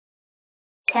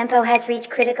Tempo has reached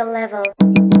critical level.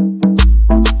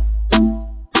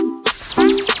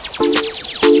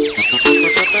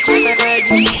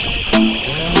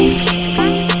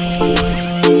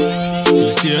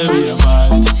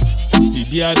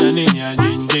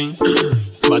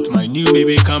 But my new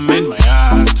baby come in my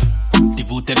heart.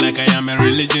 Devoted like I am a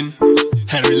religion.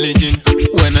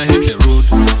 When I hit the road,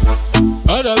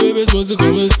 other babies want to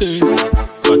come and stay,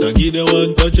 but I give them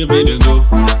one touch and make them go.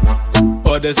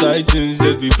 All the side things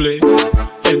just be play,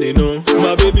 and they know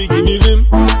my baby give me vim.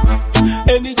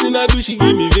 Anything I do, she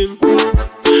give me vim.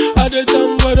 I the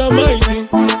thank God Almighty.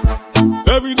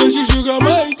 Every day she sugar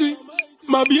mighty.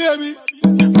 My baby,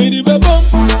 me the bum,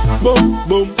 boom,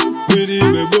 boom, me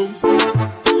the boom.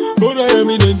 But I am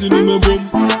in the me boom,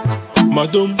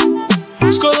 madam,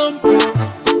 skolum.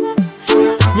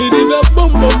 Me the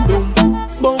boom, boom, boom,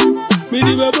 boom, me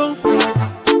the boom.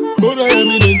 But I am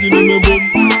in the me boom,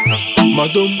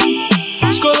 madam,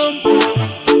 skolum.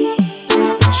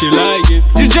 She like it,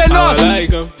 DjNos. I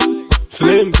like 'em.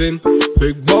 Slim thin,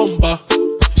 big bumper.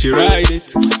 She ride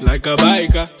it like a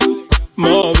biker.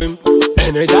 Marvin,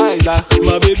 energizer.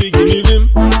 My baby give me vim.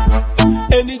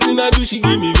 Anything I do, she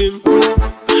give me vim.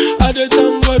 I the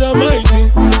thank God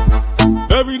Almighty.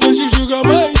 Every day she sugar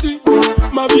mighty.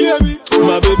 My baby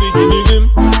give me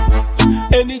vim.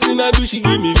 Anything I do, she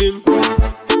give me vim.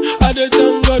 I the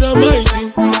thank God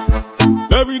Almighty.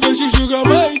 Every day she sugar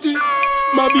mighty.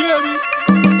 My baby,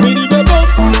 me the boom,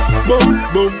 boom,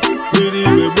 boom, me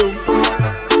the boom.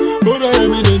 But I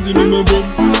am in the me boom,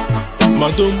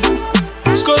 madam,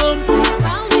 skolum.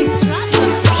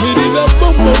 Me the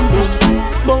boom, boom, boom,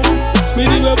 boom, me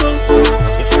the boom.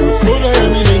 But I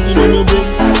am in the me boom,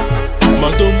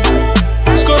 madam,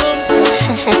 skolum.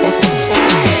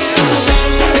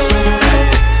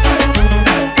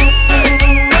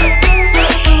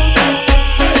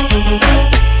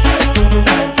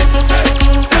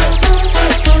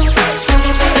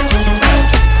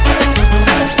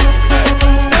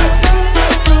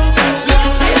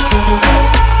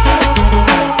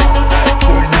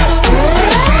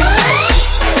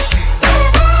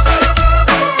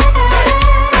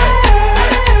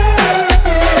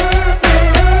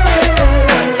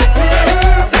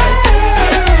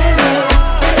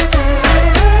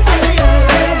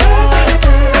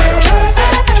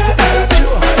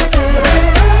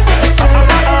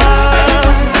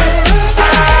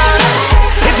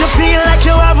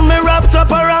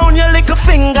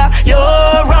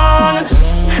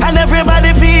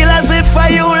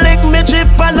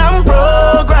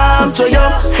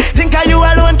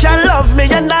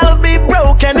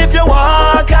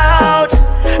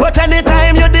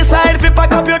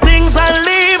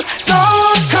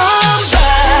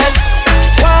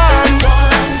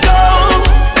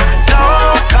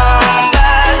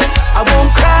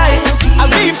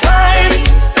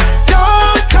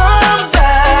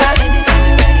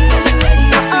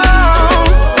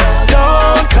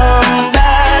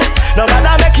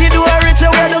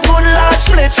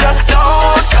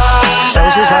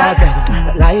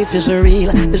 Is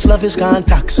real, this love is gone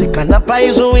toxic and up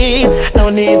is weed. No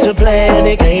need to play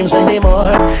any games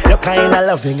anymore. You're kinda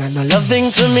loving and not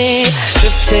loving to me.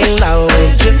 Drifting now,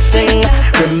 we're drifting.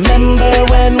 Remember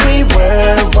when we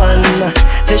were one?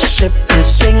 This ship is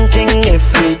sinking.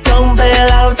 If we don't bail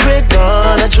out, we're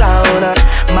gonna drown.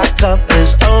 My cup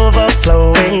is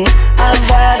overflowing. I've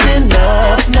had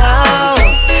enough now.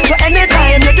 So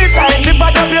anytime you decide to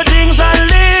pack up your things and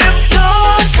leave,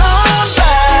 don't come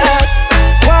back.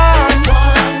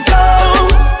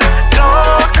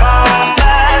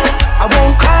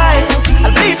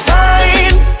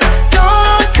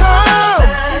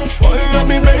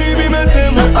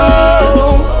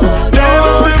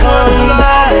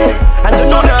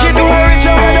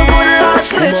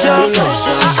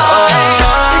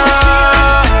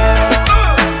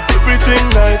 Everything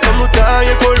nice, I'm not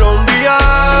in Colombia.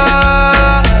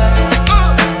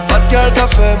 Bad girl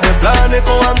café, me plane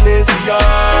con amnesia.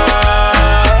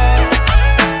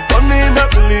 One in a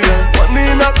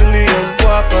billion,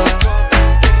 guapa.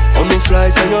 On nous fly,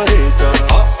 señorita.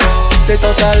 C'est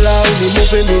tant à la ou ni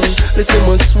mauvais mine.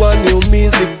 Laissez-moi soigner aux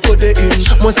musiques codéine.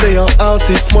 Moi c'est un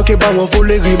artiste, moi qui bat moi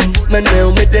voler rime. Maintenant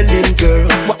on met des lignes, girl.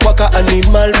 Moi qu'un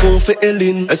animal qu'on fait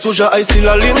Hélène. Et sous j'ai ici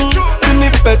la ligne.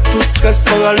 Une pète tout stress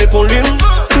sans aller pour ligne.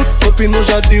 Toute copine nous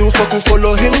j'ai dit ou faut qu'on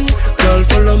follow him. Girl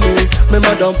follow me, mais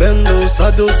madame Bendo, ça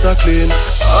dos ça clean.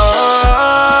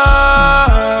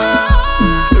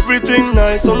 Everything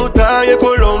nice, on nous taille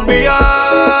Colombia.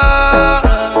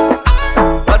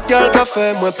 Girl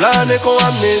café, moi plané con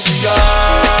amnesia.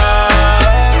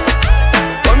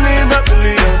 One in a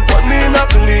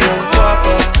billion,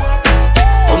 guapa.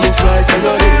 On nous fly,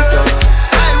 señorita.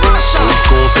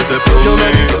 fait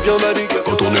pleurer.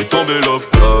 Quand on est tombé love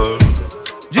call.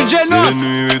 Des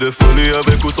nuits de folie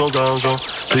avec ou sans argent.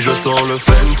 Si je sens le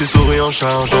flingue, tu souris en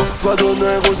chargeant. Pas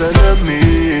d'honneur aux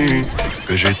ennemis,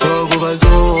 que j'ai tort ou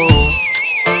raison.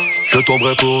 Je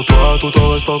tomberai pour toi tout en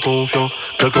restant confiant.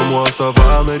 Quelques mois ça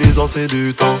va, mais 10 ans c'est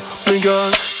du temps. Mais gars,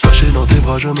 caché dans tes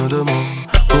bras je me demande,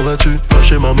 pourrais-tu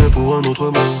lâcher ma main pour un autre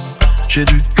monde? J'ai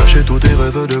dû cacher tous tes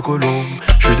rêves de colombe.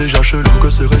 Je suis déjà chelou, que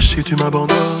serais-je si tu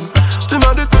m'abandonnes? Tu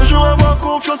m'as dit toujours avoir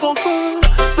confiance en toi.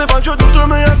 Ce n'est pas que je doute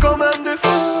mais y'a quand même des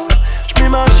fois. Je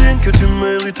m'imagine que tu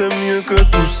méritais mieux que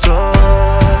tout ça.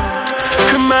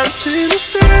 Que même si je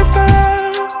sais pas,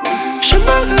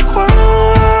 j'aimerais croire.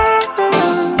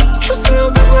 Je sais où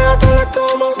vivre dans la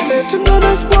tourmente, c'est une bonne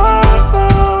espoir.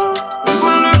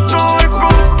 Mais le temps est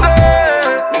compté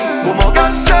pour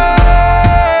m'engager.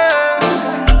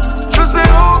 Je sais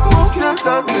au combien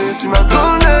d'années tu m'as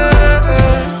donné.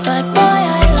 But boy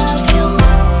I love you,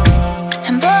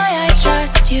 and boy I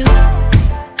trust you.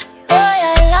 Boy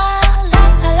I love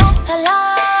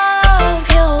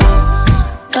you.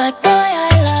 But boy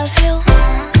I love you,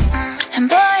 and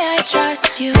boy I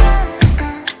trust you.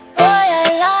 Boy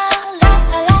I love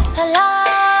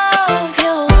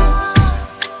you.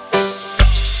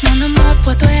 Mon amour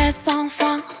pour toi est sans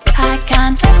fin. I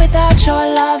can't live without your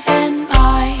loving.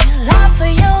 My love for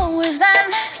you is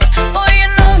endless. Boy, you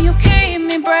know you keep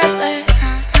me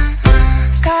breathless.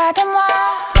 Garde-moi,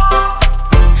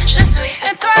 je suis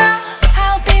à toi.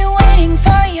 I'll be waiting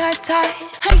for your touch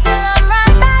until I'm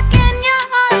right back in your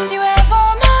arms. You have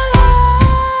all my love.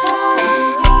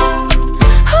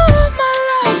 Oh my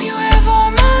love, you have all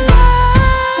my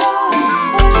love.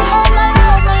 Oh my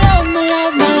love, my love, my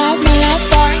love, my love, my love,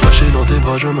 boy. Caché dans tes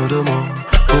bras je me demande,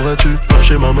 pourrais-tu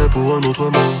lâcher ma main pour un autre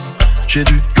monde? J'ai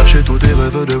dû cacher tous tes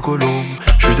rêves de colombe.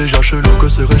 Je suis déjà chelou, que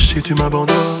serais-je si tu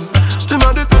m'abandonnes? Tu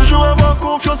m'as dit toujours avoir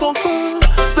confiance en toi.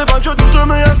 Ce n'est pas que je doute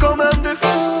mais y'a quand même des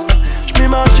fois. Je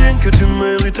m'imagine que tu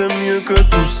méritais mieux que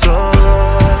tout ça.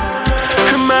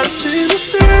 Que même si je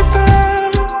sais pas,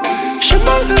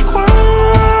 j'aimerais croire.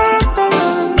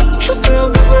 Je sais où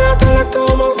vivre dans la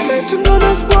tourmente, c'est une bonne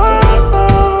espoir.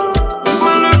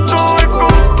 Mais le temps est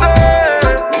compté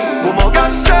pour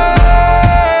m'engager.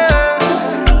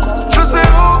 Je sais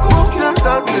au combien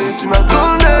d'années tu m'as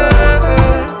donné.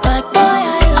 But boy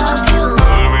I love you,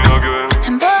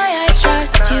 and boy I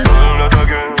trust you.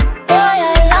 Boy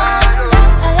I love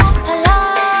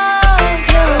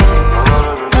you.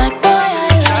 But boy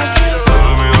I love you,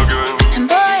 and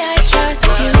boy I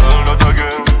trust you.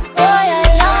 Boy I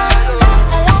love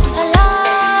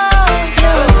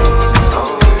you.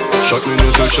 Chaque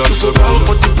minute de chaque seconde.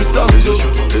 For to resolve you,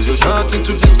 nothing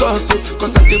to discuss.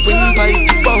 Cause I did win by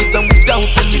default and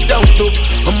without any doubt.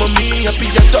 I'm a me happy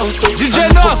adult.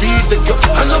 DjNos.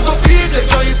 I no go feed the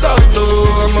joys out.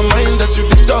 I'm a mind that's you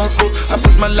be talk. I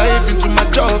put my life into my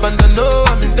job and I know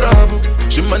I'm in trouble.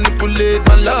 She manipulate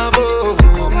my love.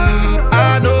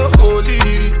 I know holy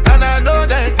and I know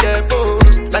that get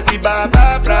both. Like the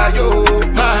Baba Frayo,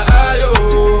 my ayo,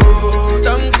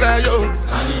 don't cry yo.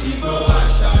 I need to go and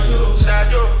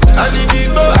shadow. I need to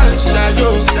go and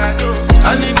shadow.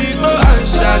 I need to go and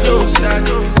shadow.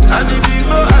 I need to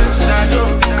go and shadow.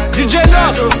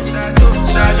 DjNos.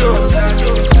 Shadow.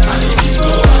 I need to go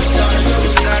and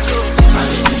shadow. I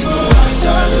need to go and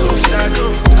shadow.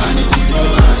 I need to go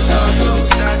and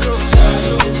shadow.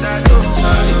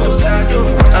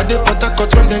 I did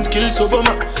Port when them kill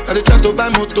Soboma. I did try to buy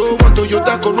moto, one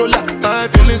Toyota Corolla. My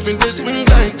feelings been they swing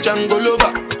like Django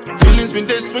Lover. Feelings been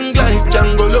they swing like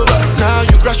Django Lover. Now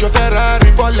you crash your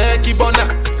Ferrari for Lucky Bona.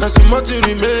 Now some more to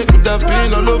remake could have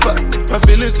been all over. My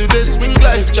feelings today swing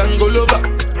like Django Lover.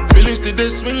 Feelings today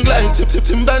swing like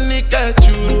Timbani at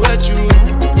you.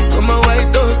 I'm a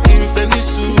white dog in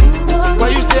Fenisu. Why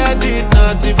you say I did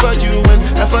nothing for you when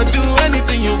if I do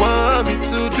anything you want me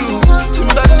to do?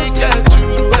 Timbani at you.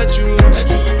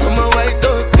 I'm a white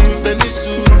dog in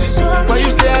Fenisu. Why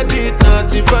you say I did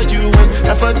nothing for you when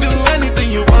if I do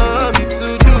anything you want me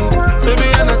to do? Maybe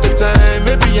another time,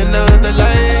 maybe another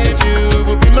life. You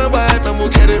will be my wife and we'll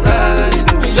get it right.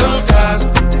 Young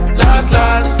cast, last.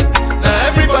 Now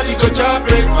everybody go job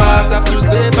breakfast. Have to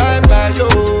say bye-bye yo.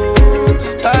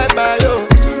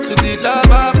 To the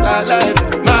love of my life.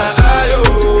 My ayo,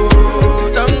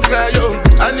 don't cry yo.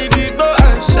 I need to go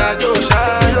and shadow.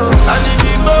 I need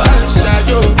to go and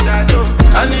shadow.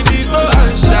 I need to go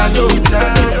and shadow.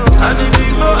 I need to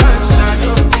go and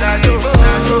shadow.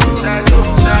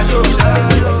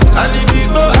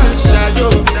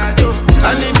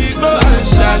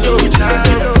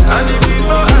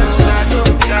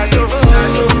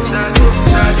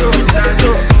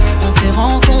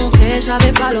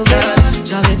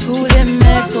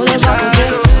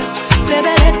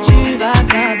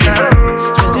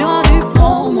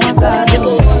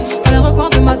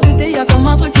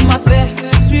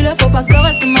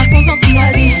 bon sens qui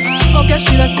m'a dit. Ok, je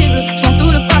suis la cible, je prends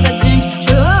tout le packaging.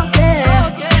 Je ok.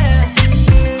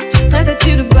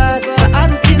 Traitais-tu de base, t'as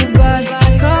adouci le bail.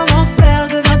 Comment faire,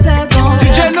 devient tête en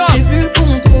l'air. J'ai vu le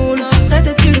contrôle,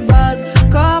 traitais-tu de base.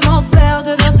 Comment faire,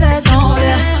 devient tête en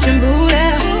l'air. Tu me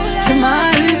voulais, tu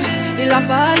m'as eu. Il a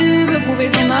fallu me prouver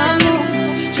ton amour.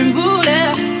 Tu me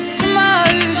voulais, tu m'as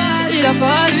eu. Il a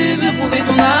fallu me prouver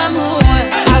ton amour.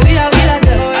 Ah oui, la dot,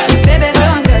 bébé veut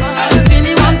un gosse. Je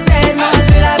finis wanted, moi je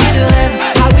veux la vie de rêve.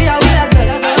 Ah oui, la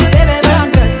dot, bébé veut un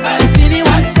gosse. Je finis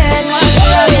wanted, moi je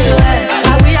veux la vie de rêve.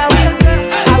 Ah oui, ah oui,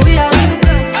 ah oui, ah oui,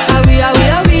 ah oui, ah oui,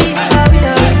 ah oui, ah oui,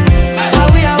 ah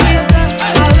oui, ah oui, ah oui,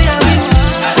 ah oui, ah oui,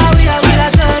 ah oui, ah oui, la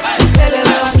dot, bébé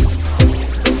veut un gosse.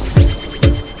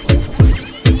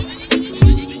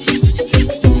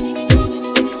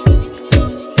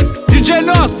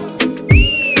 DjNos.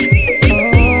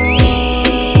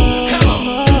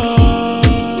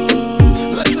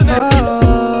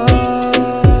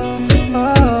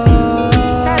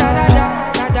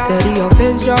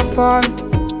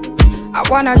 I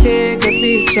wanna take a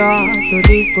picture so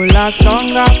this could last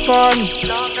longer for me.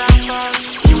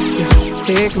 Yeah,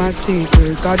 take my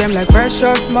secrets, got them like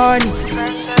precious money.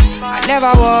 I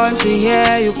never want to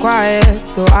hear you quiet,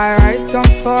 so I write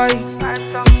songs for you.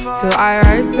 So I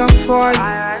write songs for you.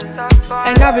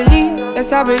 And I believe,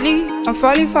 yes I believe, I'm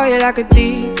falling for you like a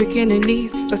thief, breaking the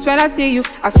knees. Cause when I see you,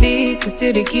 I feel to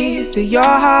steal the keys to your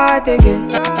heart again.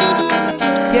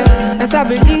 Yeah, yes I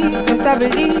believe,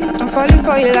 I'm falling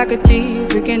for you like a thief,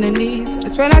 breaking the knees.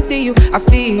 Cause when I see you, I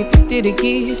feel to steal the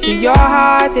keys to your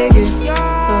heart again.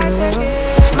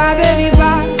 My baby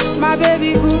bad, my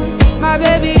baby good, my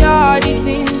baby all the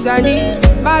things I need.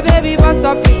 My baby bust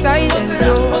up the silence,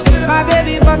 so my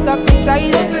baby bust up the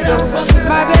silence, so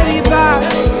my baby bad,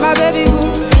 my baby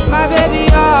good, my baby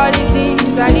all the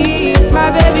things I need.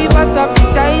 My baby bust up the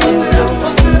silence, so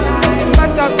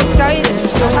bust up the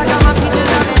silence, so I got my peaches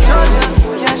out in Georgia.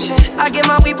 I get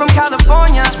my weed from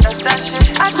California. That's that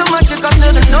shit. I took my chick up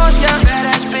to the north, yeah.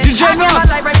 I get my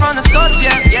light right from the source,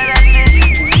 yeah. That's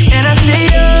it. And I see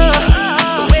you,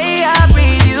 the way I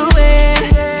breathe you in.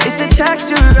 It's the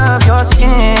texture of your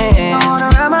skin. I wanna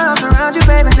wrap my arms around you,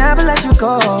 baby, never let you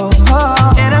go.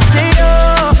 And I see you,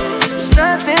 it's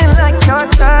nothing like your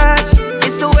touch.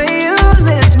 It's the way you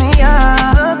lift me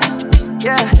up,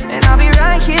 yeah. And I'll be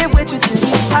right here with you too.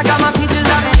 I got my peaches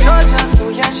out in Georgia.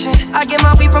 I get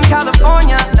my weed from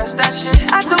California. That's that shit.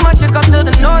 I took my chick up to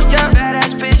the north, yeah.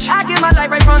 Badass bitch. I get my light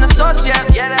right from the source, yeah.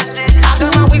 Yeah, that's it. I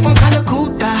got my weed from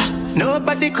Calacuta.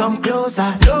 Nobody come closer,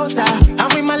 closer. I'm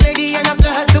with my lady and I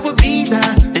fly her to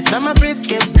Ibiza. This summer breeze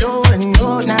get blowing,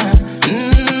 oh nah.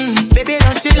 Baby,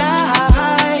 don't she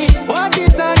lie? What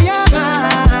is on your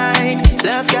mind?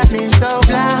 Love got me so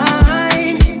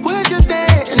blind. Would you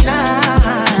stay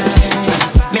tonight?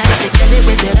 Me I like to tell it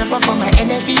with the ramp up on my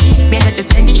energy. Me I like to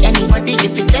send it anybody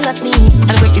if you tell us me.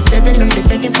 I'll wake you 7 and they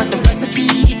begging for the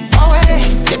recipe. Oh hey,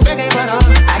 they begging for all.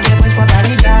 I get points for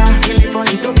Barriga, kill it for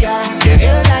Ethiopia. The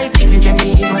real life is in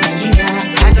me for Nigeria.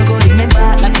 I don't go remember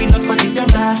like we lost for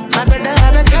December. My brother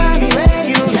haven't tell me where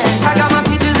you at. I got my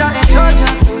peaches out in Georgia.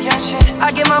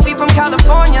 I get my weed from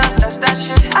California. That's that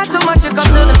shit. I took my chick up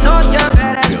to the north, yeah.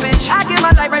 Badass bitch. I get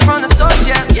my light right from the source,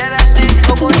 yeah. Yeah, that's it.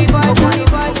 Go booty boy, booty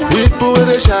boy. People with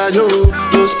the shadow,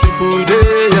 those people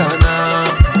they are now.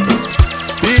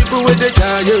 People with the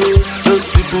shadow, those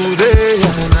people they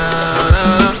are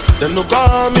now. Them no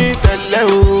call me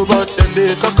Teleo, but then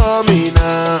they can call me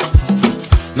now.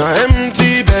 Now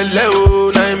empty belly,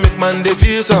 oh, now I make man they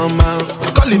feel somehow.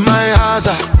 Calling my house,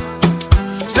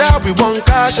 say I be one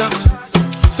cash out.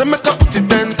 Say make I put it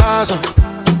 10,000,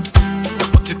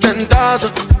 put it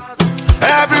 10,000.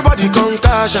 Everybody come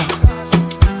cash out.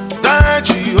 Thank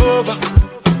Jehovah,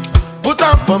 put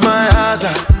up for my house.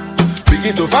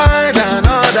 Begin to find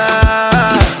another.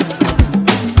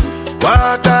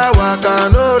 Waka waka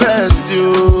no rest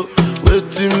you.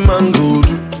 Waiting man go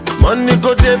do. Money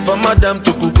go there for madam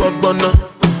to cook up bono.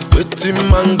 Waiting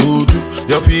man go do.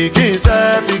 Your picking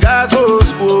self you guys go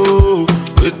school.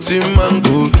 Waiting man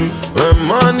go do. When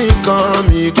money come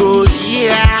he go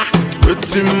yeah.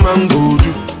 Waiting man go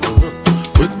do.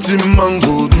 Waiting man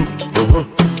go do.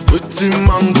 Waiting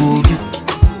man go do.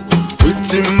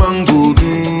 Waiting man go do.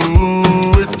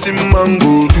 Waiting man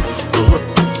go do.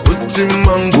 Waiting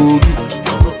man go do.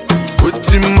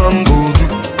 Waiting man go do.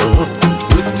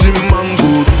 Waiting man go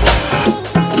do.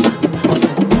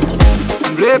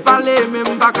 M'vle parler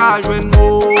même pas qu'à joindre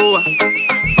mot.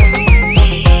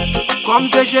 Comme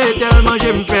c'est j'ai tellement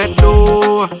j'aime faire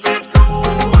l'eau.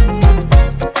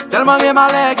 Tellement mes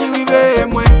malais qui rive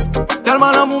moi.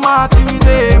 Tellement l'amour m'a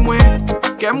attirisé moi.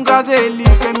 kem gaze li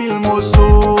fe mil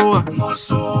moso.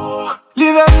 Li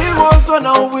ve mil moso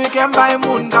nan ouvri kem bay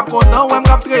moun ka kontan wèm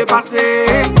kap trepase.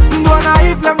 Mdo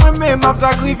naif lem reme map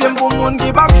sakrifye pou moun ki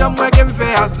bab jam mwen kem fe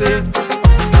ase.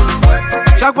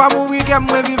 Chaque fois mon week-end,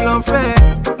 moi vive l'enfer.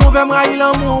 Mon fais m'railler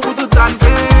l'amour pour tout ça le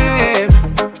fait.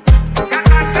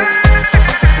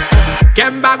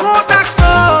 Qu'aime pas gros taxo.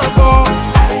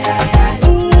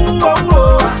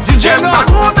 DjNos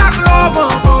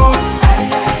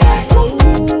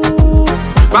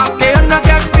parce que y'en a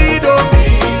qu'un vide.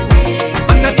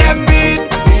 On a qu'un vide.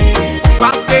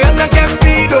 Parce que y'en a qu'un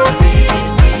vide.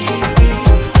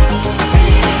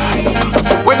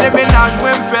 Ouais, les ménages,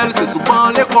 moi m'fais, c'est souvent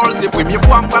l'école. C'est première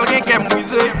fois m'parle rien qu'à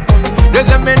m'brise.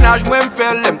 Deuxième ménage, moi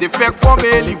m'fais, l'aime des fake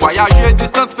formés. Les voyager,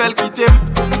 distance, fait le quitter.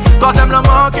 Troisième, la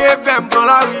manque, fait m'prend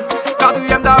la rue.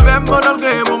 Quatrième, d'avem, mon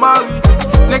engrais, mon mari.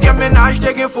 Cinquième ménage,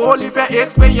 t'es qu'un folie, fait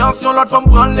expérience. L'autre femme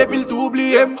prendre les billes, tout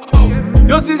oublier.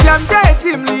 Yo sixième, t'es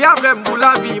team, li avem pour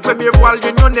la vie. Première fois, le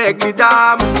jeune yon nègre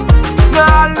d'amour.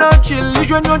 Nan nan chill, li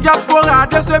jeune yon diaspora.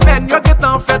 2 semaines, yo get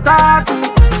en fait à tout.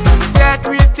 7,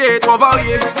 8, t'es trop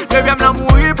varié. 9ème, l'an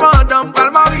mourir pendant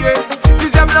m'pral marié.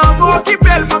 10ème, l'amour qui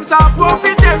belle, femme ça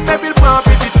profite. Mais il prend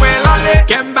petit point l'aller.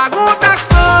 Kemba go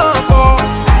taxo.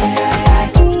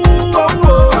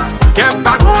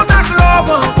 Kemba go taxo.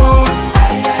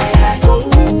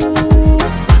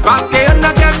 Parce que y'en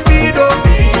a qu'un vide.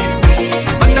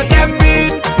 On a qu'un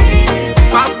vide.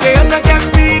 Parce que y'en a qu'un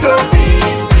vide.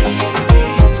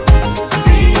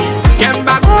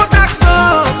 Kemba go taxo.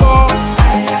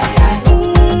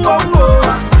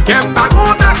 Kemba go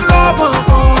taxo.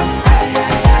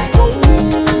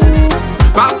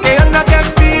 Parce que y'en a qu'un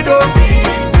vide.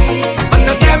 On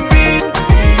a qu'un vide.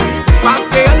 Parce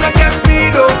que y'en a qu'un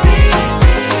vide.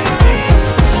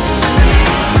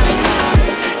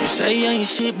 You say you ain't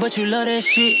shit, but you love that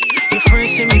shit. Your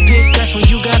friends send me pics, that's when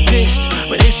you got pissed.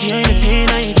 But if she ain't a 10,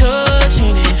 I ain't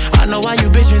touching it. I know why you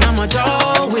bitchin', I'm a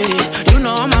dog with it. You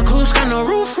know I'm a coos, got no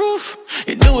roof.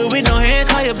 You do it with no hands,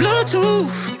 call your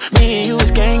Bluetooth. Me and you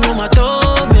is gang, you my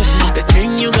thug missus. The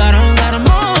thing you got on got 'em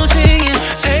all singing.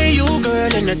 Hey, you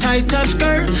girl in the tight top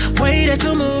skirt. Way that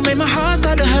you move made my heart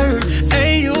start to hurt.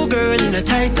 Hey, you girl in the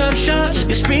tight top shorts.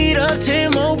 You speed up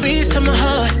 10 more beats to my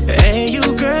heart. Hey, you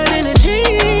girl in the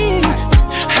jeans.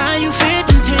 How you fit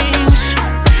them things?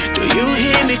 Do you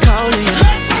hear me calling you?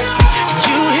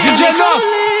 Do you hear me calling?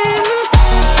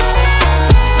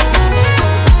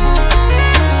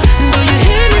 Do you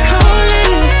hear me calling?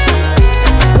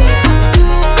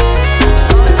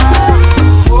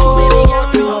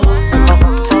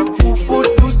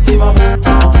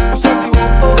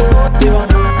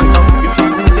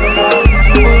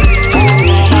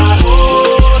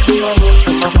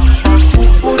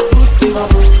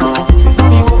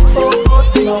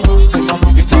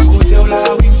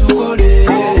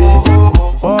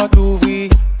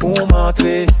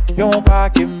 Yon pa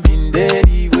ke m'vin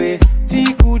délivrer. Ti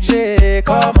kou j'ai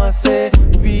commencé.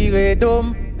 Vire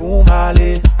dom pou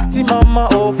m'aller. Ti maman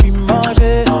offri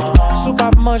manger. Sou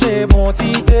pap manger bon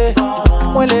ti thé.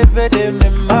 Mwen leve de me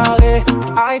marrer.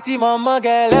 Ay ti maman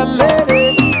qu'elle aime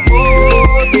m'aider.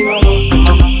 Oh ti maman,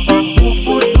 ou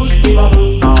fout tous ti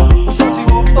maman. Ou son si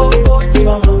oh ti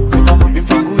maman. Bim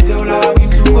fin goûter ou la bim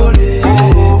tout coller.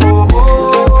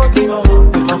 Oh ti maman,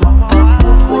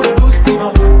 ou fout tous ti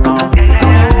maman.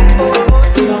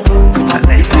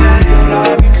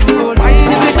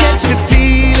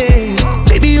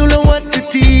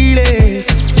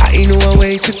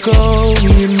 To go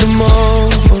in the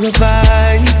mall for a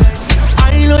vibe.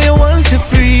 I know you want to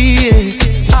free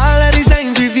it. All of these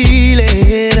signs reveal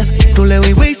it. Don't let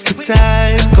me waste the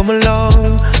time. Come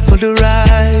along for the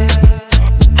ride.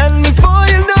 And before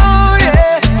you know,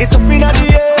 yeah, it's up in the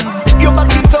air. You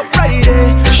back it up right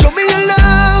there. Show me your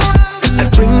love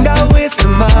and bring that waste to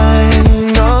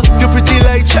mine. No, you're pretty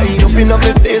like shine up in my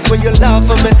face when you laugh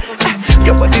at me.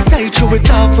 Your body tight, show it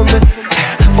off for me.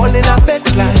 Fall in our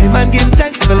best line and give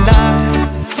thanks for life.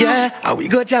 Yeah, and we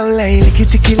go down like licky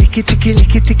ticky, licky ticky,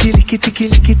 licky ticky, licky ticky,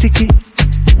 licky ticky.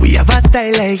 We have a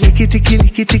style like licky ticky,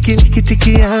 licky ticky, licky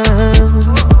ticky.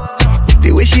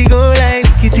 The way she go like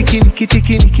licky ticky, licky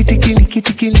ticky, licky ticky, licky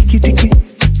ticky, licky ticky.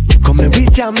 Come and we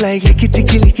jam like licky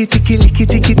ticky, licky ticky, licky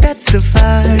ticky. That's the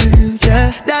vibe,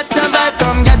 yeah. That's the vibe,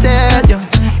 come get it, yo.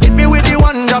 Hit me with the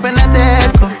one drop and let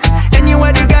it go.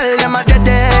 Anywhere the girl, them a dead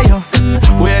there, yo.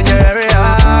 When you're area,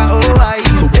 oh I.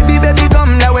 So baby,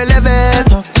 come now we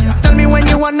level up. Tell me when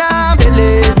you wanna be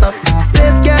lit up.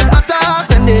 Let's get hotter,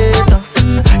 send it up.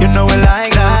 You know we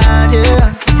like that,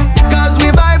 yeah. Cause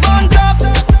we vibe on top.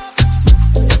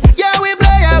 Yeah, we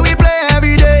play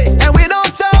every day, and we don't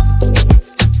stop.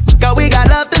 Cause we got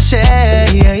love to share.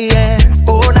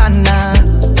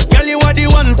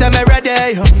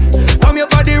 day. Come here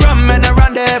for the rum and the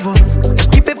rendezvous.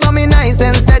 Keep it for me nice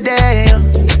and steady.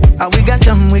 And we got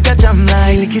jam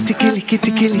like kitty kitty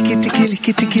kitty kitty kitty kitty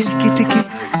kitty kitty kitty kitty.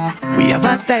 We have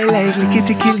a style like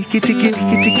kitty kitty kitty kitty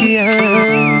kitty kitty.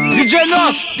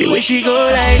 DjNos. The way she go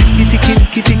like kitty kitty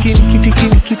kitty kitty kitty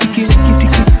kitty kitty kitty kitty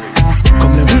kitty.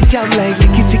 Come let me jam like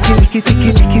kitty kitty kitty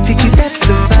kitty kitty kitty. That's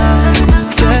the vibe.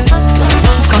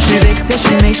 Quand je suis vexée, je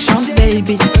suis méchante,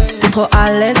 baby. T'es trop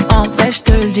à l'aise, en vrai, je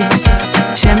te le dis.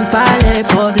 J'aime pas les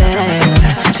problèmes.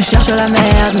 Tu cherches la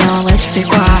merde, mais en vrai, tu fais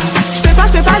quoi? Je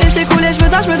peux pas laisser couler, je me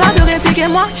dois de répliquer.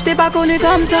 Moi, je t'ai pas connu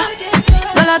comme ça.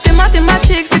 Dans la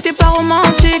thématique, si t'es pas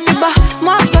romantique, bah,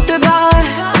 moi, je dois te barrer.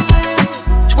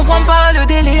 Je comprends pas le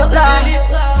délire là.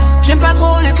 J'aime pas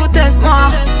trop les foutaises,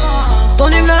 moi. Ton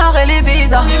humeur, elle est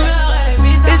bizarre.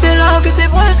 Et c'est là que c'est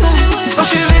bresson. Quand je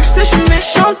suis vexée, je suis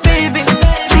méchante, baby.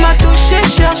 Tu m'as touché,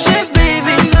 cherché,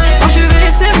 baby. Quand je suis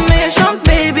vexée, méchante,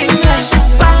 baby.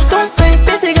 Pardon,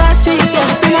 baby, c'est gratuit.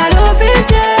 C'est mal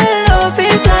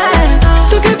officiel.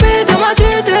 T'occuper de moi, tu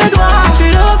te dois. Je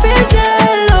suis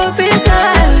l'officiel.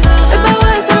 Et bah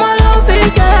ouais, c'est mal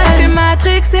officiel. T'es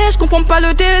matrixé, je comprends pas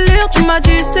le délire. Tu m'as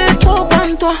dit c'est trop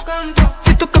comme toi.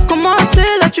 C'est toi qui as commencé,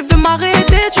 là tu veux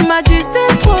m'arrêter. Tu m'as dit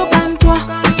c'est trop comme toi.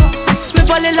 Me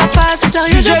voiler la face,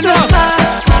 sérieux je peux pas.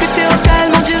 Discuter au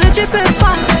calme, on dirait tu peux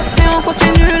pas. Si on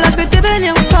continue là je vais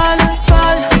devenir folle.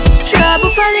 J'suis à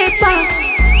bout, fallait pas.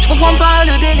 J'comprends pas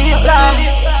le délire là.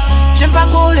 J'aime pas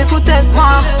trop les foutaises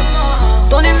moi.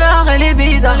 Ton humeur elle est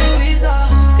bizarre.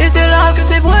 Et c'est là que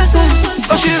c'est bresson.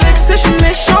 Quand je suis vexée, je suis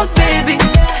méchante baby.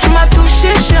 Tu m'as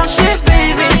touché, cherché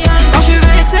baby. Quand je suis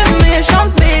vexée,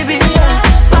 méchante baby.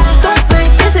 Pardon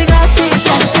baby, c'est gratuit.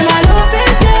 C'est mal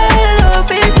officiel.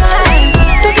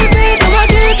 T'occuper de moi,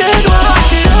 tu te dois.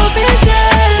 C'est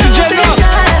officiel.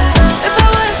 Et bah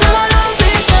ouais, c'est mal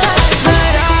officiel.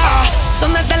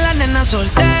 ¿Dónde están las nenas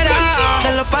solteras?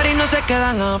 De los paris no se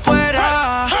quedan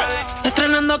afuera.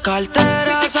 Estrenando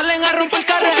cartera, salen a romper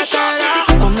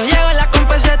carretera. Cuando llega la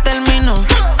compa se terminó.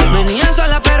 Venía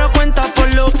sola pero cuenta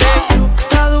por lo que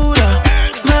está dura.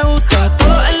 Me gusta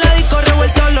todo en la disco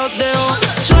revuelto los dedos.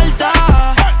 Suelta,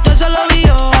 todo eso lo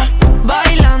vio.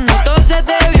 Bailando, todo se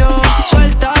te vio.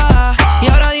 Suelta, y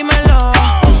ahora dímelo.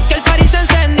 Que el party se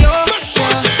encendió.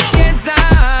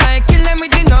 Inside, kill them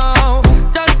with the no.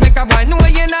 Just make a boy know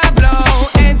you not blow.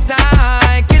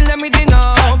 Inside, kill them with the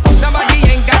no. Nobody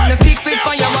ain't got no secret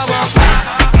for your mama.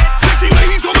 Sexy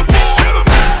ladies on the floor.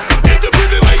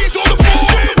 Independent ladies on the floor.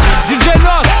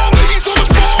 DjNos. All ladies on the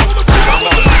floor.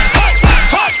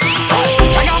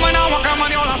 Ella me agua que me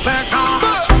dio la seca.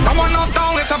 Estamos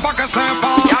anotados y eso pa' que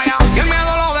sepa. Y el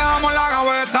miedo lo dejamos en la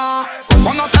gaveta.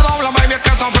 Cuando te dobla, baby, es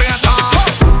que te aprieta.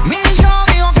 Mi yo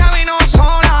dijo que vino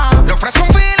sola. Le ofrecí un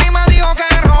fil y me dijo que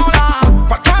rola.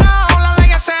 Pues carajo, las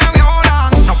leyes se violan.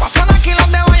 No pasa nada aquí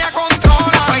donde vaya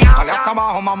controla. Dale hasta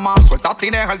abajo, mamá. Suéltate y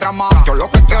deja el drama. Yo lo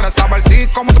que quiero es saber si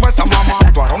como tú ves a mamá.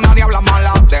 Tú eres una diabla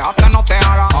mala. Déjate, no te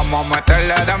haga. Vamos a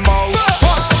meterle dembow.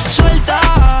 Suelta,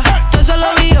 todo eso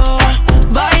lo vio.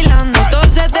 Bailando, todo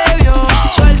se te vio.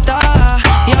 Suelta,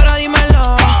 y ahora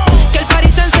dímelo. Que el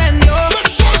party se encendió.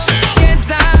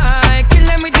 Inside, kill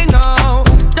them with the no.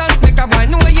 Just make a boy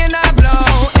know you not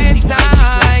blow.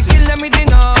 Inside, kill them with the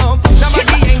no.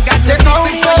 Nobody ain't got no secret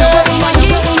for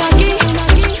your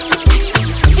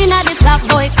Inna the club,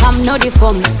 boy, come no the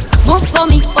fun. Move for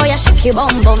me, boy, I shake your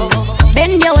bum bum.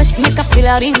 Bend your waist, make a feel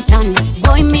a ringtone.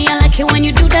 Boy, me I like it when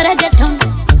you do that, I get on.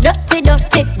 Dirty,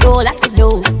 go, let's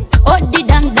go. Oh, the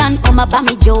dan, oh my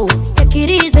bammy Joe. Take it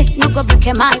easy, no go break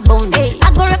my bone. Hey,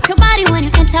 I go rock your body when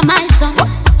you enter my zone.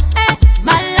 Hey,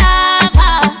 my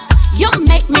lover, you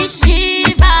make me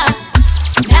shiver.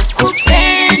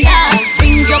 Nakupenda,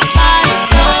 bring your body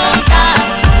closer.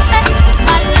 Hey,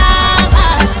 my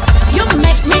lover, you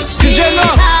make me shiver.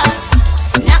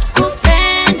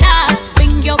 Nakupenda,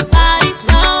 bring your body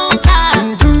closer.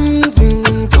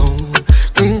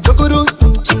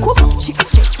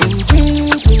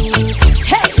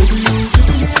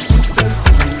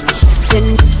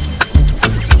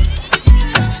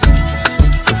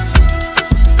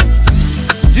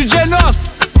 DjNos.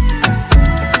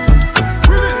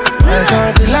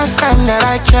 The last time that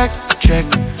I check.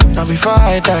 Now before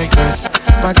I digress,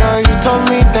 my girl, you told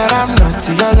me that I'm not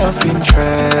your love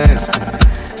interest.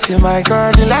 See my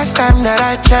girl, the last time that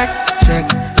I check.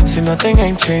 See nothing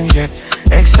ain't changed yet,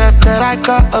 except that I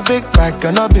got a big bag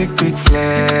and a big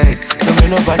flag. Don't make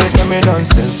nobody tell me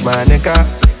nonsense, my nigga.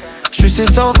 Streets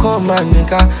is so cold, my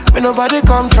nigga. May nobody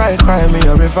come try cry me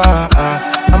a river.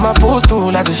 I'ma pull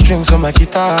through like the strings on my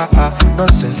guitar.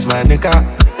 Nonsense, my nigga.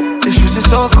 The streets is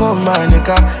so cold, my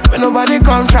nigga. May nobody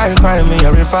come try cry me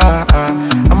a river.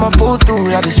 I'ma I'ma pull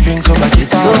through all the strings on my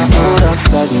guitar. So cold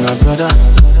outside, my brother.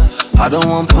 I don't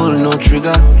want pull no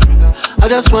trigger. I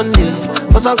just want it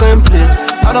for some kind place.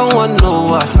 I don't want no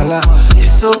wahala.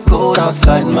 It's so cold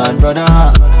outside, my brother.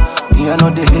 Me, I know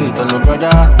the hate on no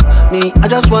brother. Me, I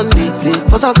just want it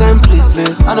for some kind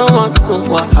places. I don't want no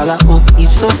wahala. Oh, it's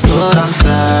so cold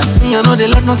outside. Me, I know they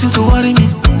let nothing to worry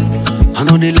me. I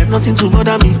know they let nothing to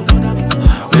bother me.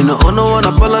 We no owe no one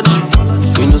apology.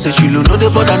 We know say she no they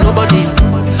bother nobody.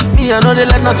 Me, I know they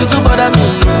let nothing to bother me.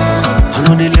 I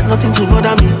know they let nothing to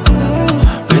bother me.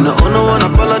 We no owe no one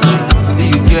apology. Do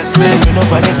you get me? Ain't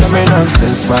nobody coming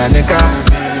nonsense, my nigga.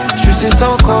 Streets is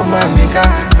so cold, my nigga.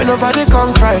 Ain't nobody come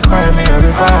try cry me a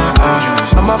river.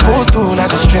 I'ma pull through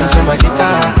like the strings on my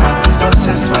guitar.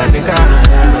 Nonsense, my nigga.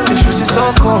 The streets is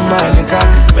so cold, my nigga.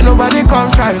 Ain't nobody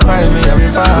come try cry me a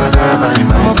river.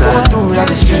 I'ma pull through like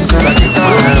the strings on my guitar.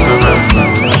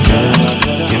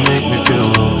 You make me feel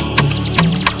low.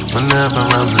 Whenever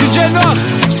I'm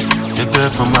lonely, you're there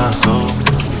for my soul.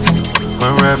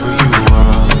 Wherever you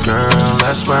are, girl,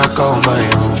 that's where I call my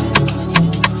own.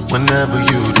 Whenever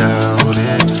you doubt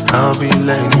it, I'll be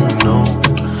letting you know.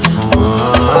 Oh,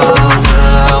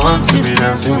 girl, I want to be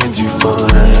dancing with you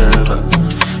forever.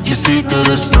 You see through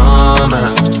the storm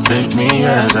and take me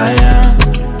as I am.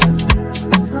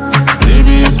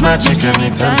 Baby, it's magic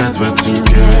anytime that we're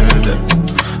together.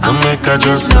 I'll make I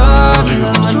just love you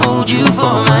and hold you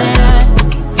for my hand.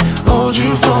 Hold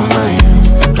you for my hand.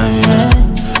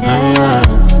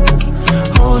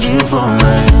 Hold you for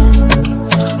my hand.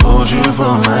 Hold you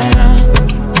for my hand.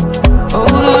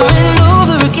 Over and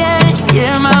over again,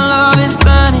 yeah, my love is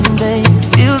burning, babe.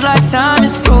 Feels like time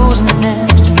is frozen and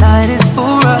the night is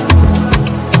for us.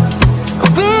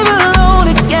 We're alone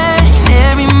again,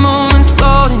 every moment's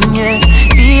golden, yeah.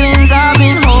 Feelings I've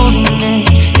been holding in,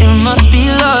 it must be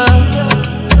love.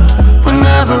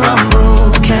 Whenever I'm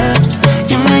broken,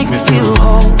 you make me feel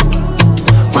whole.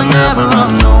 Whenever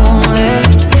I'm lonely,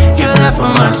 you're there for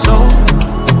my soul.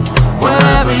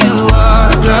 Wherever you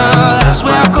are, girl, that's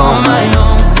where I call my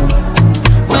own.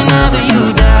 Whenever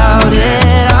you doubt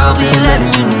it, I'll be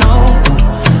letting you know.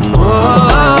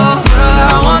 Oh, girl,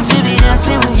 I want to be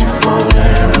dancing with you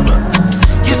forever.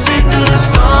 You sit through the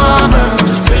storm and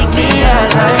take me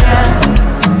as I am.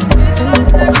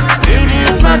 Baby,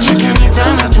 it's magic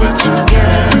anytime that we're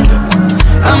together.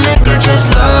 I'll make it just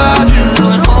love you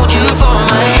and hold you for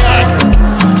my hand.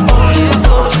 Hold you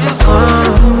for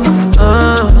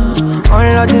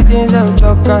all of the things I'm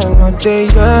talking, not the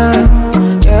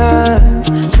yeah.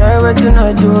 Try what you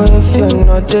not do if you're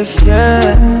not the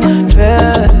fair.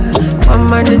 My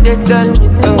mind they tell me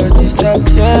to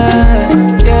disappear,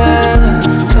 yeah.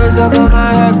 So come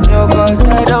and help me, cause I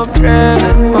don't pray,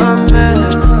 my man,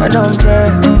 I don't pray.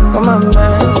 Come on,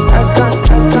 man, I can't.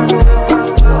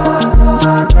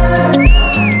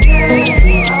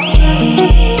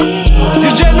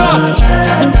 DjNos.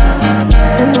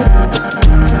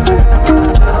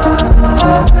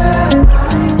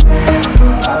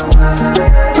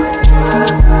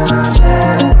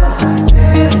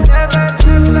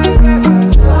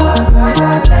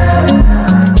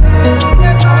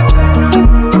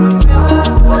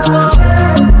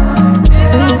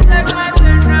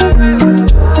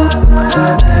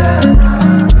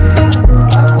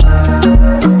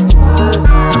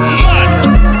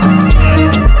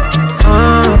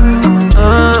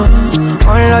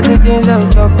 Things I'm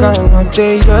talking, not the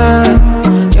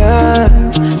yeah.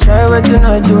 Try what you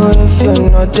not do if you're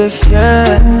not the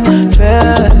fair.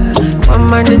 My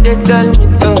mind they tell me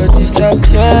to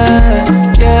disappear,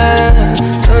 yeah.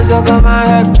 So come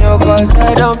and help me, cause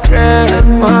I don't pray,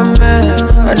 my man,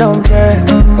 I don't pray.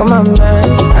 Come on, man,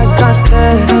 I can't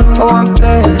stay for one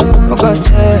place, for God's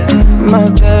sake, my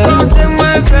bed. Don't take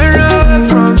my pain away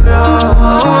from you.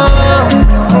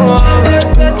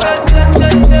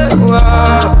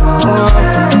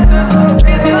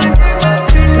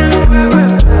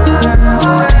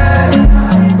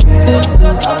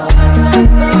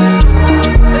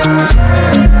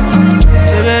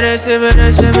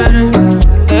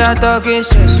 They are talking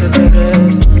shit,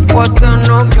 what the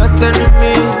no got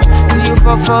me? See you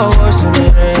for what's in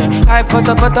it. I put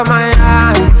up my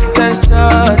eyes, then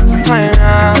shut my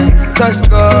eyes, that's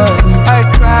good. I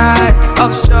cried,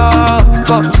 offshore,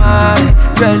 got my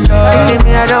red love. Believe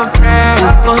me, I don't pray,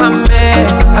 Mohammed,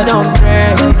 I don't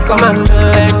pray. Come on,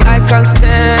 man, I can't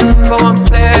stand for one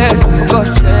place, for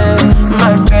God's sake,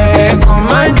 my babe.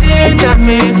 Come and ginger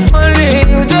me, only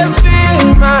you to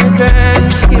feel my best.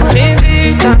 Give me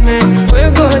vitamins,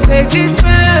 we're gonna take these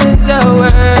pains away.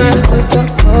 So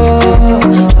cold,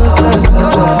 so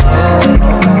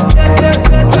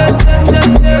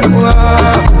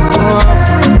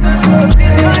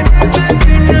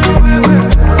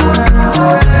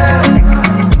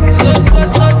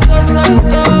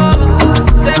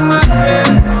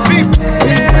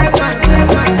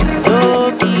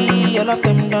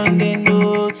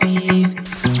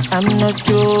I'm not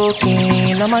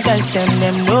joking. All my guys,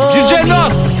 them know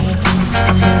DjNos.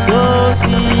 Since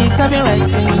 06, I've been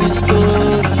writing this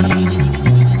story.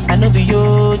 I know be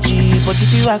OG, but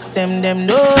if you ask them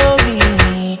know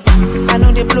me. I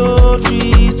know they blow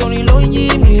trees, only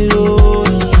lonely me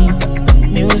lonely.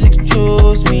 Music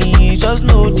chose me, just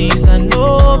know this and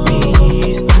know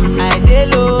peace. I dey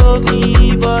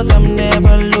low-key, but I'm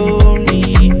never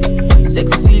lonely.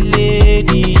 Sexy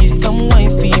ladies, come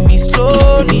wine feed me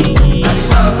slowly. I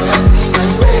love when I sing and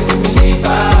you wake me leave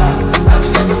her. I be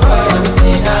get the boy, I be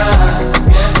seen her.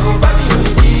 Yeah, nobody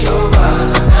only be over.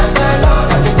 And I love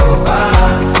that they go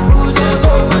far. Who's a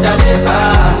go, but I live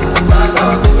her. That's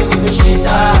how they make me shit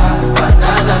her. But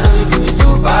now I know you give you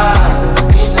too bad.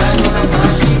 Midnight, when I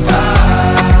can't shit her.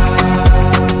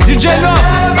 DjNos.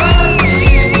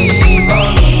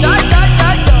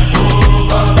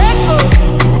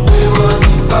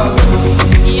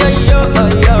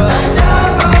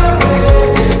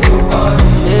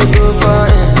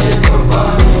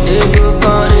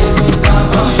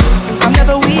 I'm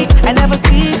never weak, I never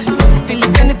cease. Till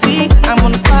eternity, I'm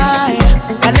on fire.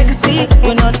 My legacy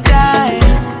will not die.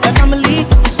 My family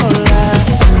is for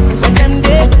life. When them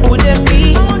day, would them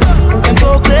be? Them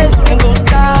go crazy, them go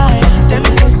die. Them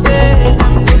go say,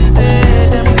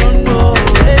 them don't know.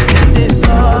 It's in this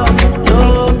song. No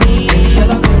me,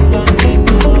 all of them don't need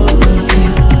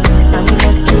roses. I'm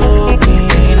not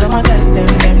joking, all my guys,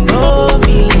 them know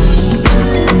me.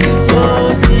 Since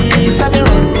 06, I've been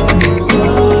writing this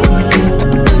story.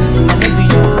 I know be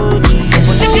OG,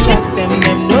 but if you ask them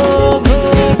know me.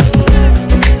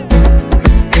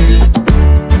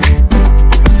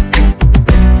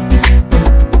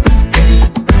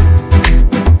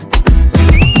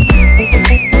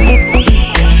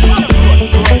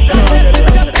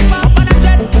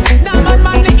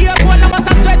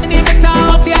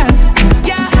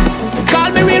 Call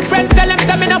me real friends, tell them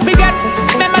say me no forget.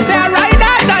 Remember say I ride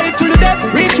or die till the death.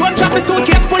 Reach one drop me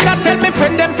suitcase, pull up, tell me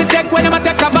friend them fi take. When them a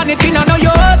take a vanity, no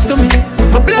use to me.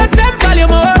 My blood them value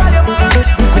more.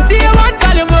 My dear one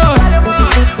value more.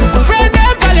 My friend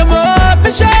them value more.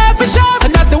 For sure,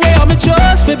 and that's the way I'm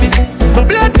chose for me. My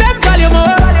blood them value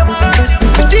more.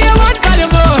 My dear one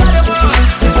value more.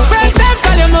 My friends them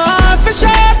value more. For sure.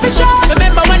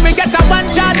 Remember when we get a one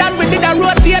Jordan, we did a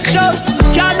rotate shows.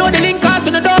 Can't know the link cause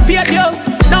we no don't pay bills.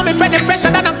 Now me friend them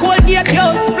fresher than a Colgate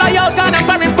girls. Fly out on a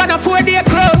foreign pan a 4-day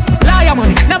cruise. Liar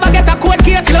money, never get a court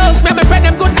case lost. Me friend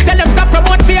them good, tell them stop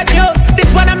promote fake news.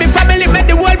 This one of me family make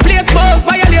the whole place move.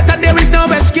 Violate and there is no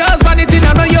excuse. Vanity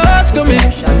no use to me.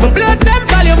 My blood them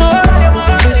value more.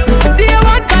 My dear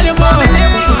one value more.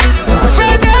 My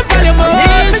friend them value more.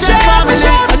 For sure.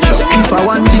 If I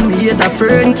want thing, me hate a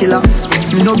fern killer.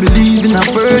 Me no believe in a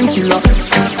fern killer.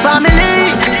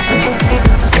 Family,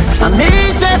 I me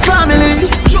say family.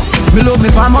 Me love me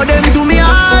family, them to me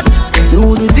heart.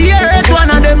 You the dearest one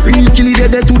of them. Real kill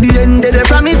it dead to the end, dead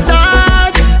from me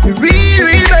start. Me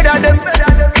real better them.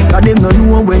 Cause them no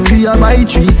know when we a buy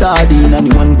 3 sardines and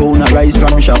the 1 pound of rice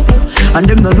from shop. And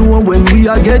them no know when we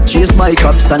a get chased by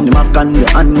cops and the mac and the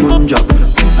handgun job.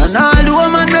 And all the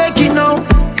woman make it now.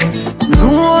 Me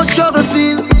know how struggle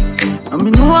feel. And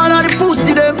me know all of the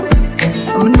pussy them.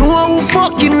 And me know who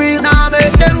fucking real. Now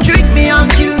make them trick me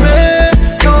and kill me.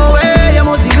 No way, you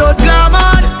must see blood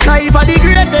glamour. Life are the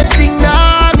greatest thing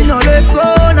that me no left go,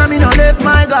 and me no left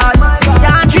my God.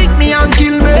 Can't trick me and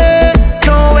kill me.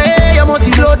 No way, you must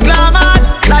see blood glamour.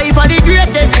 Life are the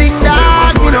greatest thing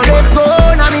that me no left go,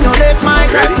 and me no left my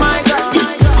God.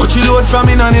 Coachy load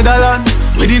from in a Netherland.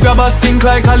 Where the grabbers think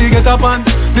like Ali get up on.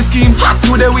 The scheme hot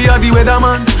today we are the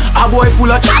weatherman. A boy full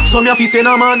of chat, so me a fi say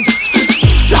no man.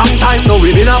 Long time now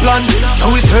we been a plan. Now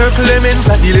we circle lemons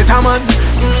like the little man.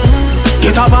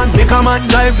 Get a van, make a man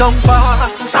drive down far.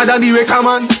 Sada the wrecker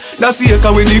man. That's the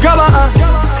echo when the grabber.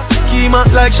 Schema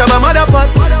like Shabba Motherpot.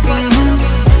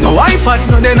 No Wi-Fi,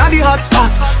 no then at the hotspot.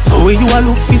 So when you a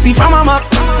look, you see from a map.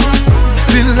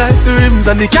 Still like the rims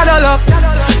and the Cadillac.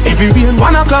 Every rain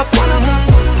 1 o'clock.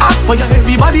 But yeah,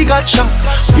 everybody got shot.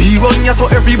 We run ya so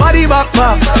everybody back.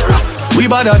 We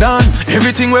badder than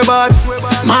everything we bad.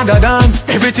 Madder than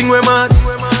everything we mad.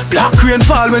 Black rain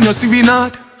fall when you see we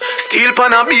not. Steel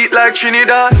pan a beat like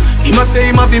Trinidad. He must say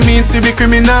him have the means to be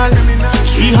criminal.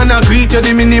 300 greet you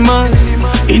the minimal.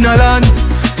 In a land,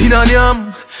 tin and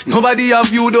yam. Nobody have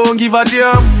you, don't give a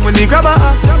damn. When they grab a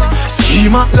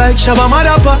schema like Shabba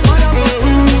Motherpot.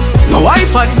 No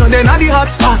Wi-Fi, no then at the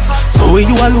hotspot. So when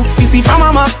you a look, you see from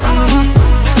a map.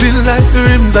 Still like the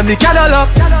rims and the Cadillac.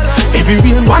 Every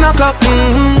rain 1 o'clock.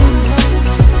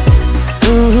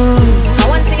 I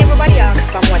want to everybody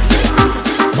asks from what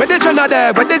Where the Jenna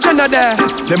there? Where the Jenna there?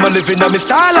 Them a living on me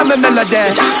style and me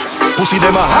melody. Pussy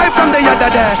them a hype from the yada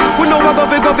there. We know a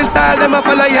govy style, them a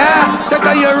follow, yeah. Take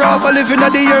a year off, a living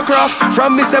at the aircraft.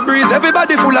 From Mr. Breeze,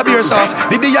 everybody full of beer sauce.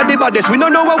 Bibi a the baddest, we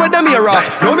don't know where them here off.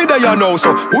 No me there you know,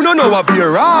 so who don't know a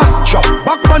beer ass. Chop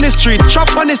back on the streets,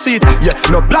 chop on the seat. Yeah,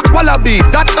 no black wallaby,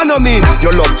 that I know mean. You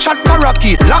love chat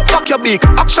parakeet, lock back your beak.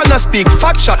 Action a speak,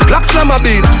 fat shot, clock slam a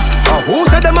beat. Who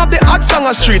said them have the hot song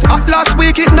a street? At last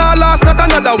week, it now last, not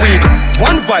another week.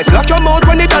 One voice, lock your mouth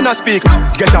when it done a speak.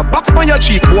 Get a box on your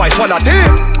cheek, boy, swallow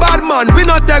tape. Bad man, we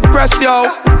not take press, yo.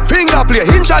 Finger play,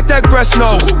 hinge at take press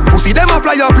now. Pussy them a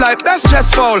fly up like best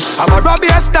chest fall. I'm a Robbie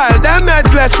style, them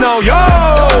heads less now, yo.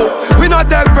 We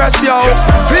not take press, yo.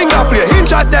 Finger play,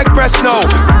 hinge at take press now.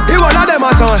 He one of them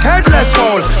a some headless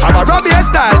fall. I'm a Robbie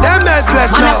style, them heads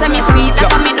less now. Man, I say me sweet,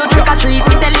 like me do trick or treat.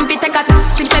 Me tell him fi take a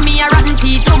think say me a rotten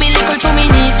teeth. To me little, to me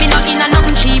neat. Me not in a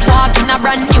nothing cheap. Walk in a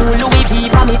brand new Louis V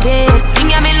for me pay.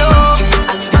 Thing ya me love,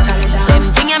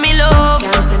 them thing ya me love.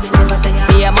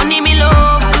 Be a money me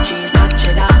love.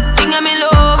 Thing ya me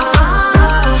love.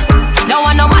 Don't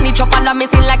want no money chop under me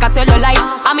skin like a cellulite.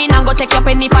 I mean I go take your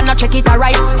penny for not check it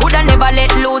alright. Woulda never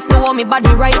let loose to hold me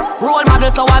body right. Role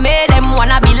model so I made them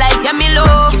wanna be like ya me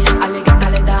love.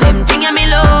 Them thing ya me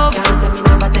love.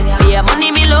 Be a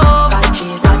money me love.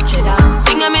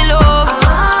 Thing ya me love.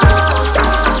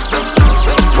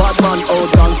 Bad man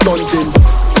out and stunting.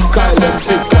 Kyle them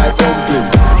thick like dumpling.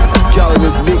 Girl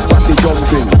with big body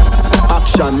jumping.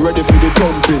 Action ready for the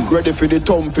thumping. Ready for the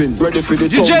thumping. Ready for the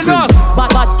thumping.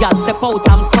 Bad girl step out,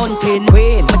 I'm stunting.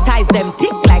 Queen, my ties them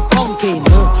thick like pumpkin.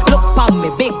 Look pon me,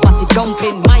 big body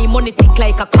jumping. My money thick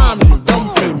like a caramel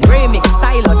dumpling. Remix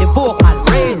style of the vocal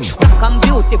range. Black and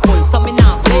beautiful, so me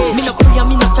now play. Me no puya,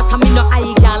 me no chatter, me no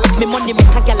eye girl. Me money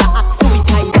make a girl act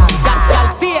suicidal. That girl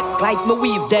fake like me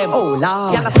weave them. Oh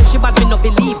lord, girl say she bad, me no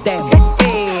believe them.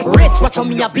 Hey, rich, watch how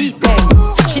me a beat them.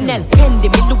 Chanel, Fendi,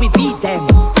 me Louis V them.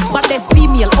 But there's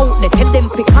female outlet, tell them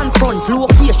to confront.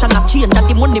 Location a change and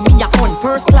the money me a on.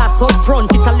 First class up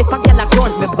front, it a lip a girl a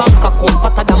grunt. Me bank account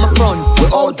fatter than my front. We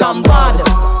out and bad,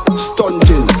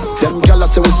 stunting. Them gyal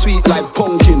say we sweet like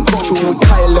pumpkin. True we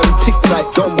Kyle them thick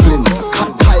like dumpling.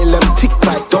 Kyle them thick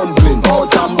like dumpling.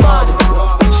 Out and bad,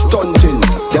 stunting.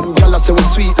 Them gyal say we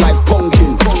sweet like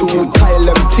pumpkin. True we Kyle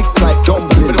them thick like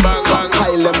dumpling.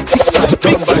 Kyle them thick like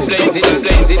dumpling.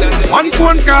 One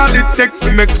phone call it take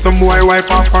to make some boy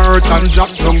wipe off her hurt and drop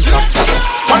down top.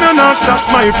 When you not stop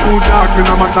my food dog, me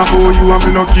no matter how you and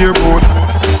me no care about.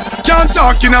 Can't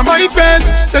talk in my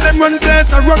face, say them run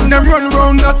place, I run them run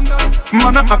round that.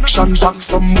 Man a action back,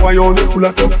 some boy only full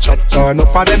of tough chat.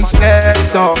 Enough of them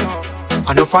stairs up,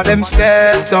 enough of them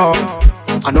stairs up,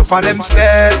 enough of them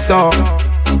stairs up.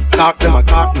 Talk them a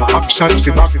talk, no action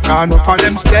fi back. Enough of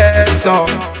them stairs up,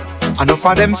 enough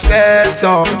of them stairs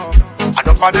up.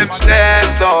 Enough of them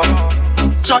stairs up.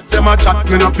 Chat them a chat,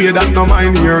 me no pay that, no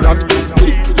mind hear that.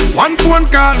 One phone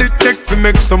call it take to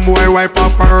make some boy wipe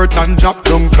up her hurt and drop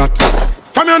down flat.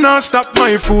 From you not stop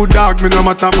my food dog, me no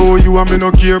matter about you and me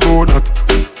no care about that.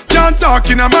 Can't talk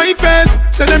in my face,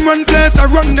 say them run place, I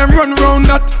run them run round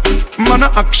that. Man a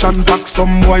action back,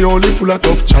 some boy only full of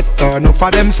tough chat. Enough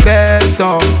of them stairs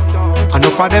up,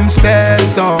 enough of them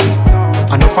stairs up,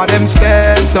 enough of them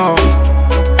stairs up.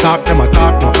 Talk them a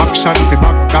talk, no action fi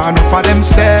back. Enough of them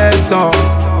stairs up,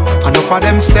 enough of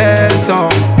them stairs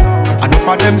up, enough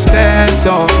of them stairs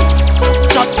up.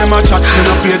 Chat them a chat, me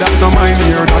no pay that, no mind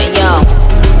hear that. Hey yo,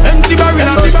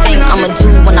 the first thing I'ma do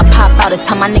when I pop out is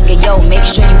tell my nigga, yo, make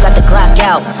sure you got the Glock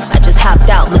out. I just hopped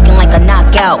out, looking like a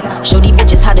knockout. Show these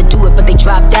bitches how to do it, but they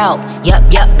dropped out. Yup,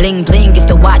 bling bling, if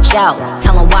to watch out.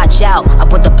 Tell them watch out, I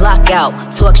put the block out.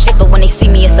 Talk shit, but when they see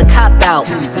me, it's a cop out.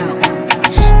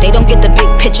 They don't get the big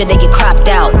picture, they get cropped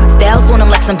out. Styles on them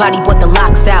like somebody bought the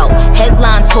locks out.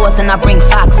 Headlines horse and I bring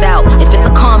Fox out. If it's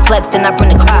a complex, then I bring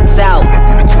the Crocs out.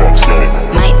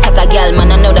 Might take a gal,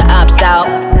 man, I know the ops out.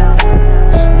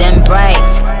 Them bright,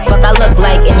 fuck I look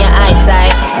like in your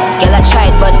eyesight. Girl I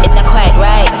tried, but it not quite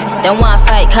right. Them want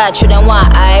fight, catch you, them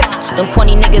want hype. Them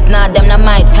corny niggas, nah, them not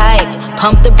my type.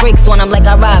 Pump the brakes on them like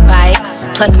I ride bikes.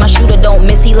 Plus my shooter don't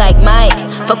miss, he like Mike.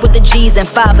 Fuck with the G's and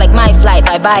 5 like my flight.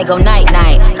 Bye bye, go night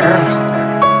night.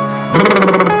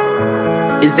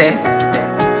 Is there?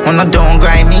 Wanna don't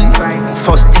grind me?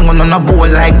 First thing on a bowl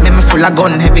like me full of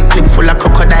gun, heavy clip full of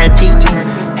crocodile teeth.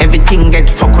 Everything get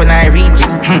fuck when I reach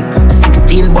it.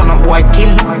 16 bun up boy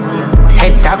skin.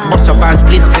 Head tap, bust up and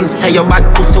split. Say your bad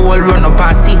pussy all run up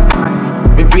and see.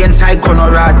 Me brain psycho no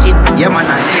rotted. Yeah man,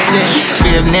 I listen.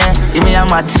 Grave near, Give me a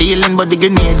mad feeling, but the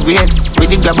grenade great.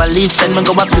 With the grab a leaf, send me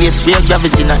go a place where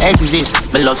gravity no exist.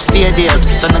 Me love stay there,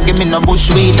 so no give me no bush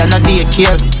weed and no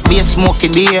daycare. Be a smoke in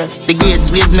the air, the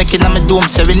grades blaze making on my dome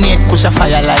serenade. Push a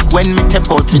fire like when me tap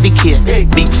out with the key.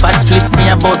 Big fat spliff me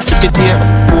about 50 pair.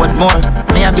 Boat more,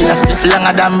 me a bill a spliff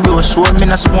longer than bro. Show me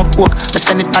no smoke coke, me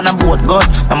send it on a boat God.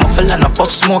 I'm a fella no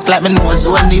puff smoke like me nose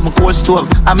zone. Even cold stove,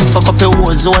 I me fuck up a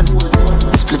war zone.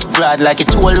 Split broad like a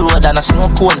toll road and a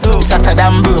snow cone. It's hotter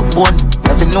than broke bone.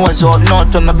 Every nose up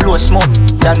north when I blow smoke.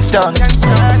 Johnstown.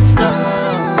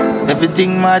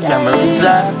 Everything mad, memory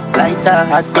flag. Lighter,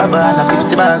 hot grabber and a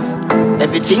 50 bag.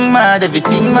 Everything mad,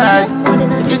 everything mad.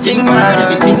 Everything mad,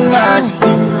 everything mad.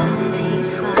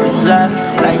 Flags,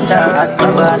 lighter, hot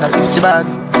grabber and a 50 bag.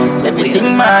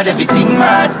 Everything mad, everything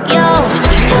mad. Yo,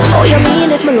 oh you mean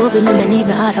if me love him, me need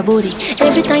me hard a body.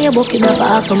 Every time you book him, I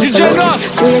ask for me so lucky.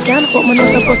 So you can't fuck me, no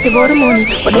supposed to about the money.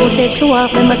 But don't take you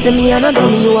off, remember say me and a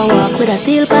dummy. You a walk with a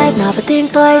steel pipe, now for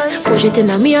think twice. Push it in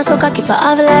a me and so cocky for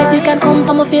have life. You can come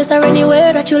from my face or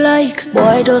anywhere that you like.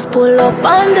 Boy, just pull up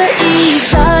on the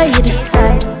east side.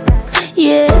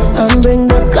 Yeah, and bring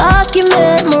the cocky,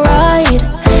 make me ride.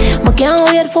 I can't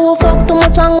wait for a fuck to my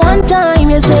song one time.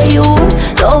 You say you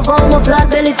love how my flat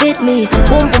belly fit me.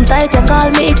 Boom boom tight, you call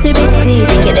me itsy bitsy.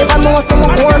 You never know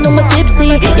someone go on, I'm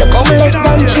tipsy. You come less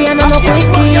than 3 and I'm a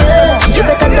quickie, yeah. You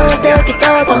better don't take it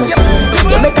out of me, son.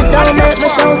 You better don't make me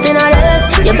shout in a less.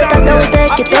 You better don't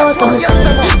take it out of me, son.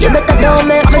 You better don't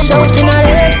make me shout in a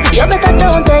less. You better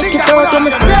don't take it out of me,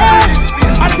 son.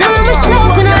 Now I'm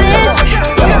shouting at this.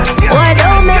 Boy,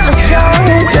 don't make me shout,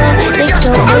 yeah. It's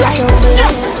so good.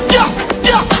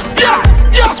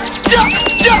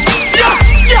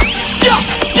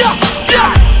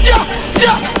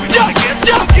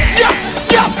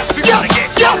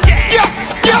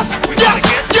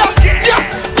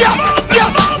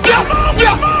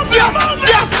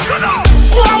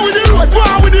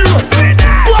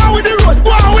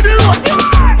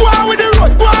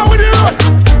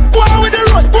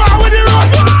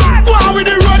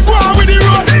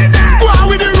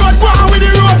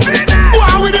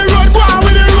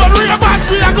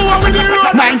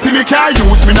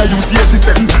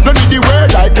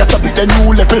 The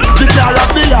new level, the car of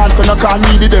the answer, no call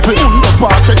me the devil. No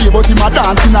pass the day, but him a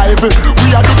dance in a heaven. We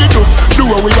a do the do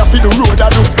what we a fi the road a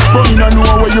do. But me no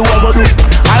know what you a go do.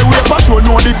 I wait for sure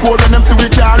know the code when them see we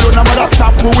can't run. No matter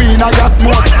stop, we in a gas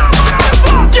smoke.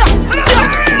 Yes,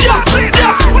 yes, yes,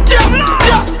 yes, yes,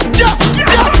 yes, yes,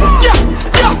 yes, yes,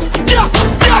 yes, yes,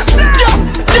 yes, yes,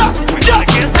 yes, yes,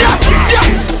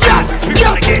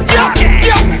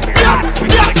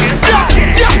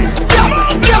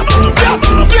 yes,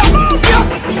 yes, yes,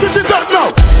 switch it up now.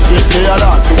 They are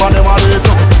dance, you want them all way up.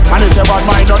 And if you bad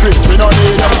mind not rich, we don't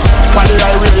need them. For the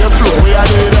highway they slow, we are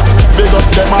need them. Big up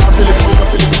them all, Philip.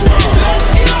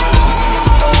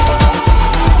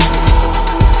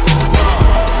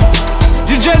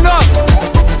 DjNos.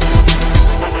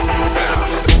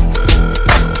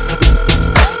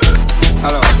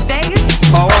 Hello. Vegas?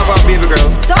 Oh, what about baby girl?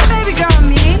 Don't baby girl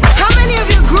me. How many of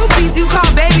your groupies you call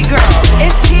baby girl?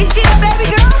 Is Tisha a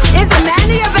baby girl? Is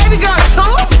Amanda a baby girl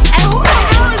too? And who the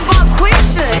hell is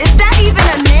Bonquisha? Is that even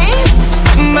a name?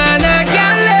 Man, I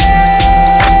got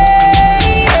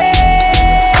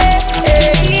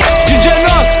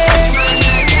DjNos.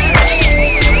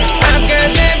 I'm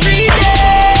girls every day.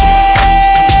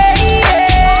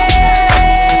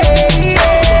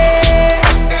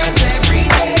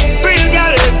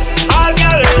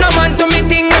 No man to me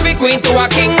thing, every queen to a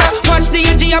king. Watch the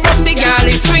UG above the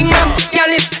galley swing.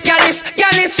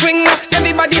 Galley swing.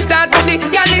 Everybody start with the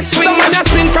galley swing. Man a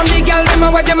swing from the gal, them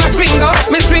a what them a swing.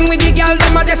 Me swing with the gal,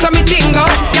 them a that's how me ting.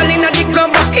 Gal inna the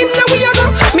club, in the way you go.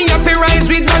 Me have to rise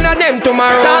with one of them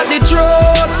tomorrow. Start the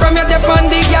truth from your dep on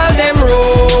the gal them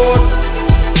road.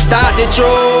 Start the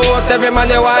truth, every man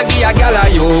they want give a gal a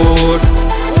youth.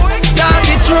 Start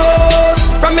the truth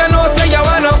from your nose say you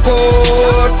want no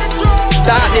coat.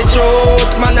 Start the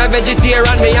truth, man a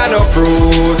vegetarian, me a no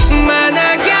fruit. Man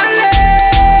a gal.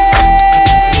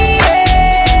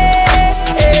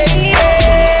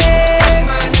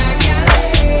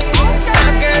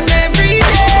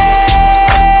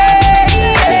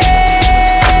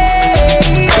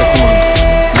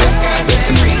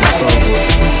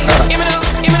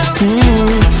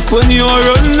 When you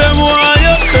run them while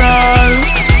you crawl.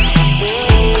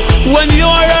 When you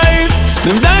rise,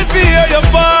 them die for hear you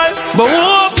fall. But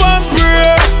hope and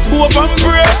pray,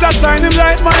 to shine him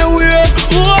light my way.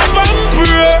 Hope and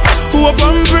pray,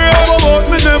 about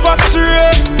me never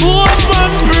stray. Hope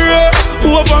and pray,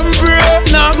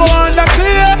 now go on the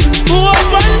clear.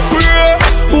 Hope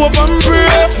and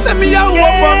pray, send me a hope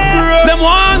and pray. Them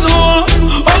want know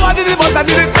I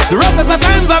did it. The roughest of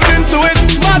times I've been to it.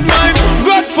 Bad mind,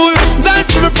 grateful. Dance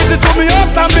for me, preach it to me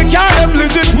house and me car, them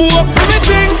legit. Move up for me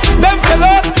things, them sell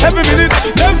out every minute.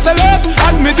 Them sell out,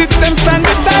 admit it, them stand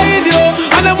beside you.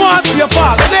 And them want to see you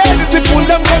fall. They listen, pull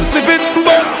them, come sip it.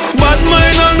 But bad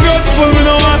mind and grateful, we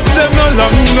don't want to see them no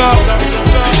longer.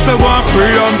 So go and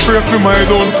pray for my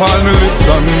downfall, me live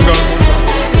longer.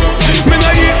 Me no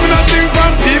eat, me no think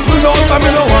from people, no, so me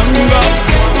no wonder.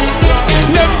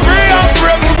 Them pray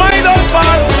for my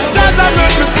downfall. Judge and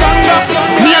make me stronger.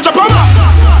 Me a Japan.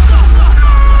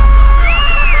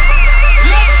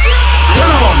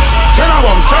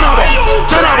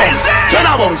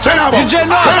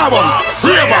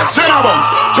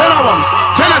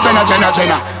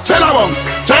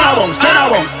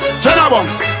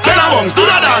 Do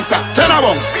the dancer.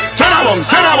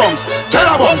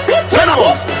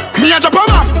 Me a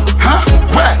Japan. Huh?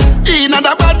 Where? In a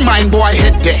bad mind boy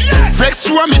head there. Vex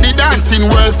show me the dancing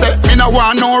world say. Me no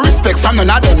want no respect from none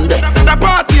of them there. The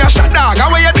party a shot dog,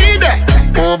 how you did there?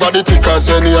 Over the tickers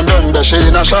when you done there. She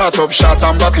in a shot up shots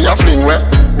and body a fling where.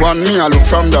 One me a look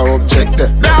from the object there.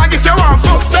 Dog, if you want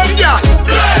fuck some girl,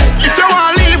 if you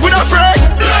want live with a friend,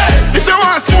 if you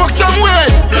want smoke some way,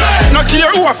 no care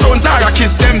who a phones are a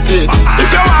kiss them teeth.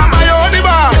 If you want my own the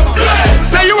bar,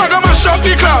 say you a go mash up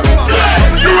the club.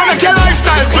 You a make your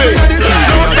lifestyle sweet.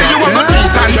 Don't say you a go beat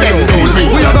and them do me.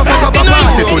 We a go fuck up a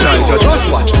party tonight, you just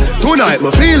watch. Tonight me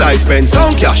feel I spend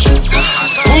some cash.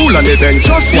 Cool and the Benz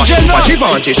just watch. For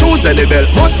Givenchy shoes then the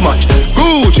belt must match.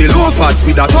 Gucci loafers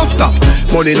with a tough top.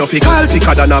 Money no fi call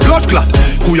thicker than a blood clot.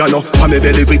 Who ya know? Pa me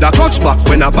belly with a clutch back.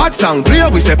 When a bad sound clear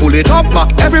we say pull it up back.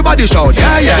 Everybody shout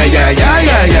yeah yeah yeah yeah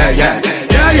yeah yeah yeah.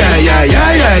 Yeah yeah yeah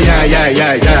yeah yeah yeah yeah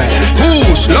yeah yeah.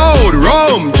 Push loud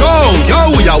rum junk.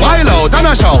 Yo we a wild out and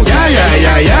a shout yeah yeah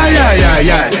yeah yeah yeah yeah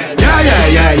yeah. Yeah yeah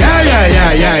yeah yeah yeah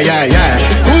yeah yeah yeah yeah.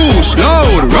 Push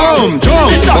loud rum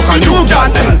junk. Fuck a new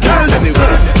girl.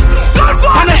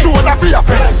 And a shoulder for your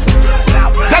friend.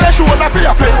 Tell a shoulder for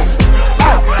your friend.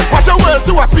 Watch your words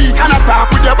to a speak and a talk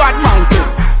with your bad mouth.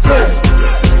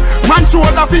 Man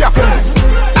shoulder for your friend.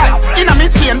 In a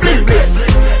mid chain bling bling.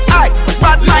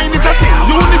 Bad mind is a thing.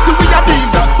 Unity we a deal.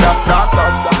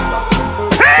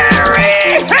 Harry,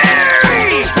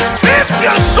 if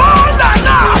your shoulder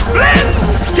not bling,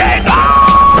 get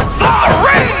on the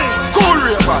ring. Cool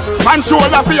ravers. Man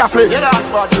shoulder for your friend. Yeah, that's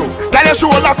bad you. Tell your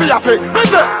shoulder for your friend.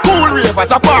 Cool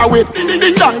ravers a far with.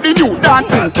 Ding dong the new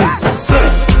dancing king.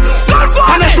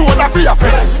 And a shoulder for your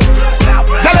friend.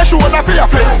 Tell a shoulder for your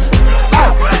friend.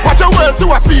 Watch your words to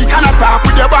a speak and a talk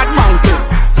with your bad mouth.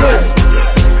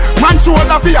 Man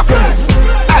shoulder for your friend.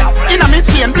 In a mid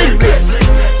chain bling bling.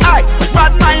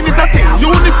 Bad mind is a sin.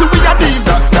 Unity we a deal.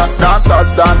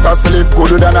 Dancers Philip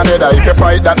gooder than another. If you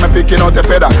fight that me picking out a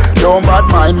feather. Don't bad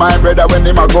mind my brother when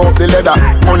him a go up the ladder.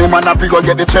 Money man a pick go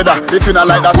get the cheddar. If you not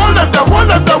like that, hold them there, hold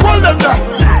them there, hold them there.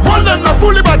 Hold them there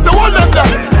fully but say hold them there.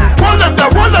 Hold them there,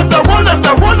 hold them there, hold them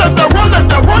there, hold them there, hold them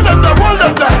there, hold them there, hold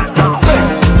them there.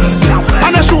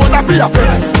 And a shoulder for your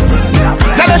friend.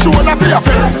 Tell a shoulder for your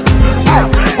friend.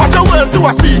 Watch your words to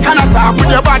a speak and a talk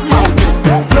with your bad mouth.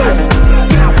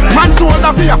 Man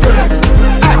shoulder for your friend.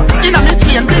 In a mid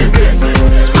chain bling bling.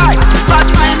 Bad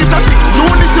mind is a thing.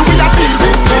 Unity we a deal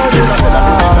with.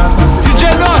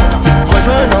 DjNos.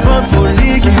 Rejoins avant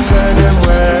folie qui prenne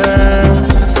moi.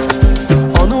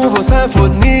 En nouveau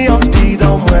symphonie en dit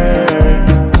dans moi.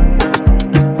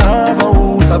 Avant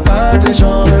où ça va des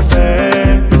gens me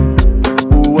fait.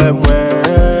 Où est moi?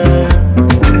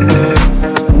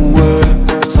 Où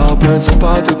est? Ça plaît sans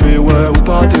pas te payer ouais ou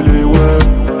pas te les ouais.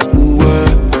 Où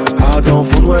est? Adam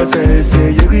faut ouais c'est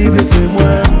essayer river c'est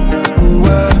moi. Où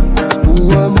est?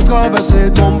 Mon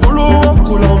traverser ton boulot en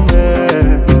coulant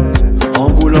mer. En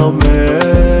coulant mer.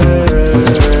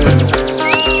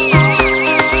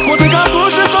 Faut tes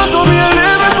cartouches sans dormir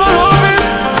les mains sans l'envie.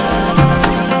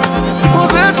 Quand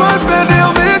c'est toi le pédé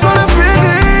on vit dans le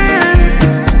fini.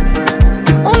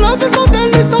 On l'a fait sans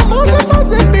délice, sans manger sans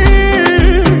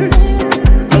épices.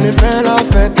 On les fait la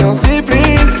fête et on s'y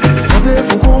plisse. On te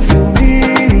fout qu'on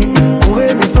fourmille. Pour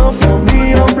aimer sans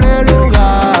fourmi en plein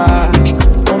l'orage.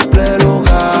 En plein l'orage.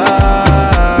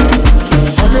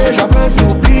 On déjà presque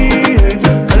oublié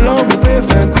que l'homme peut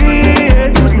faire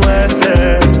briller toute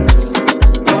noisette.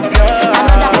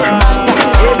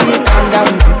 Baby, calm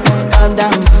down, calm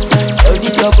down. Oh,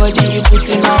 this your body, you put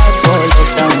in my heart for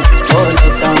lockdown, for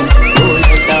lockdown, for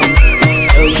lockdown.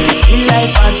 Oh, you feel like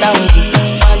phantom,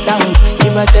 phantom.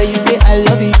 If I tell you say I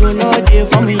love you, you know they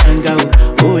for me young girl,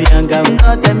 oh young girl.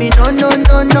 No tell me no, no,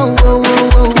 no, no, oh,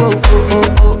 oh, oh, oh,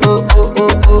 oh, oh, oh, oh,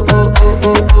 oh, oh, oh,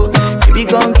 oh, oh. Baby,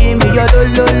 gon' give me your lo,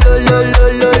 lo, lo, lo, lo,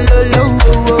 lo, lo, lo,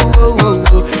 oh, oh, oh, oh,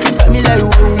 oh. You got me like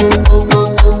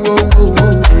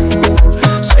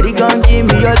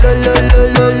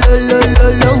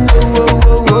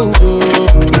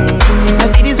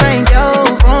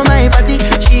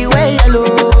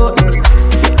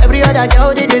other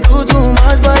girl they do too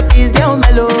much, but this girl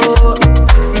mellow.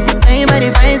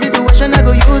 Anybody find situation I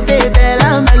go use they tell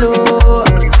I'm mellow.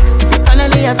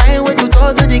 Finally I find way to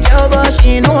talk to the girl, but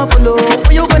she ain't no one follow.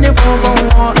 When you gonna phone for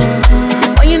one?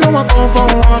 When you know I come for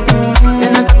one?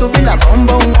 Then I start to feel a bum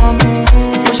bum one.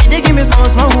 But she dey give me small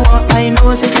small one. I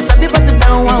know say she sabi pass it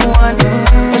down one one.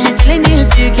 But she feeling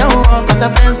insecure one. Cause her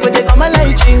friends could they come and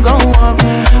light ching go one.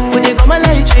 Could they come and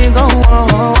light ching go one.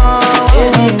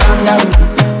 Baby calm down,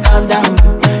 calm down.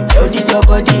 Yo this your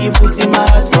body put in my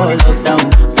heart for lockdown,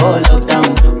 for lockdown,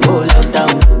 for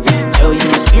lockdown. Yo you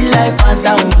sweet life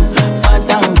phantom,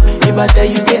 phantom. If I tell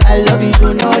you say I love you,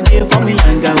 you know they for me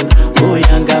young girl, oh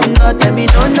young girl. No tell me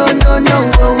no no no no,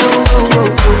 oh oh oh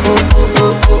oh oh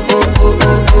oh oh oh oh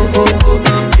oh oh oh.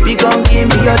 Baby gon' give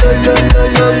me your lo lo lo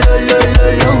lo lo lo lo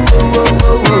lo, oh oh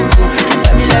oh oh. You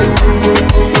got me like oh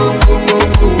oh oh oh oh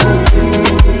oh oh.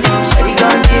 Shawty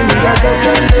gon' give me your lo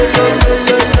lo lo lo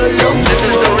lo lo lo. This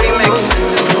is the remix.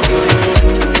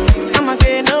 I'ma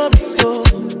get no be so,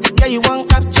 yeah you won't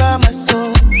capture my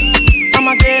soul.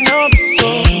 I'ma get no be so,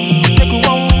 make you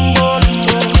won't go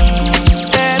to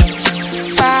bed,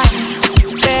 bye.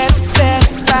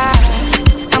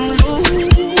 I'm loose,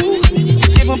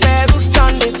 even better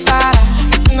done the para.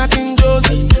 Nothing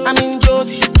Josie, I'm in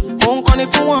Josie. Won't call it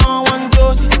for one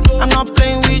Josie. I'm not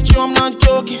playing with you, I'm not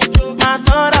joking. My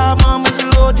thought of mom is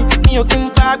loaded. Me you can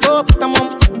fuck up, but I'm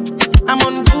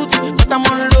on duty, but I'm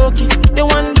on low key. They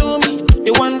want do me,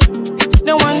 they want do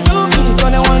me, but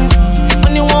they want.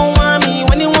 When you won't want me,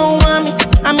 when you won't want me,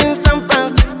 I'm in San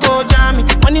Francisco, Jammy.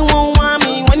 When you won't want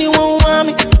me, when you won't want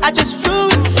me, I just flew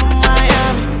in from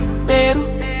Miami. Peru,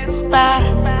 para,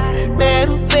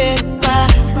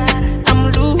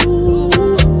 I'm loose,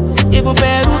 even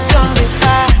Peru done the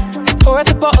para. Pour out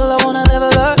the bottle, I wanna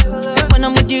level up. When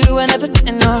I'm with you, I never get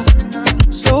enough.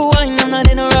 Slow wine, I'm not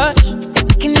in a rush.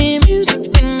 I can hear music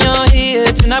when you're here.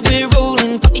 Tonight we're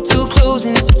rolling, party till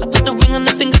closing. Since I put the ring on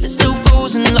the finger, it's still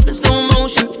frozen. Love in slow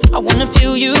motion, I wanna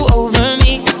feel you over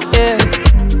me, yeah.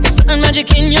 Certain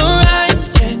magic in your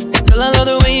eyes, yeah. Girl, I love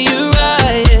the way you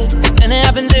ride it, and it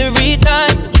happens every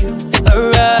time you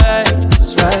arrive.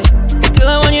 That's right. Girl,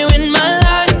 I want you in my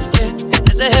life, yeah.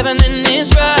 There's a heaven and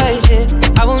it's right here.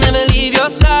 I will never leave your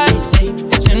side. Stay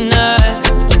tonight,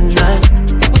 tonight.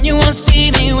 When you won't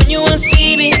see me, when you won't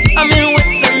see me, I'm in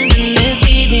West London this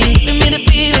evening. Give me the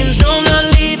feelings, no I'm not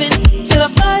leaving till I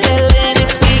fly LA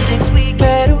next weekend.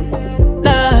 Peru,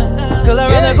 nah, girl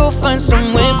I'd rather go find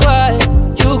somewhere quiet.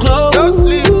 You glow,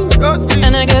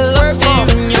 and I get lost here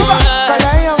in your eyes.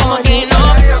 I'ma gain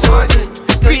all this soul,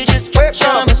 girl you just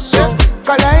capture my soul.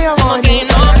 I'ma gain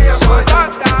all this soul,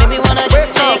 maybe wanna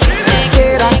just take it.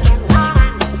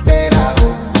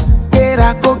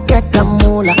 Go get the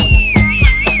moolah.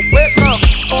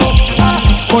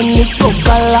 Only to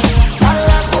gala,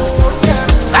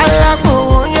 gala go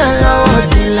yellow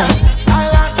dilla.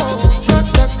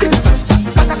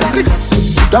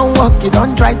 Don't walk, you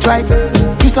don't try.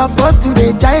 You supposed to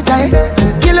be jai.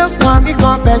 Kill up, come, me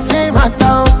come, person, my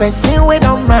town, person, we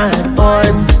don't mind, boy.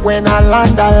 When I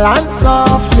land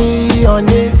softly on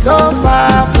the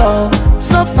sofa floor.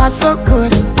 So far, so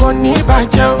good, Koni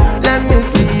Bajo, let me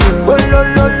see you. Oh, lo,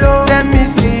 let me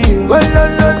see you. Oh, lo,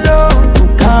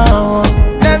 Bukao,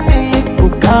 let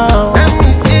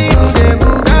me see you, say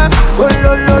Buka. Oh,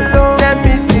 lo, let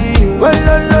me see you. Oh,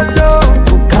 lo,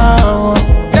 Bukao,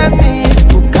 let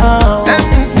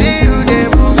me see you, say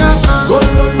Buka. Oh,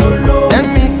 lo, let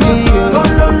me see you. Oh,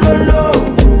 lo,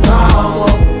 Bukao,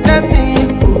 let me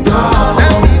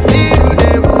see you,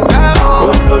 say Buka.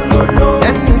 Oh, lo,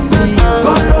 let me see you.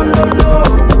 Oh, lo,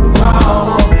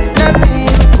 wow, let me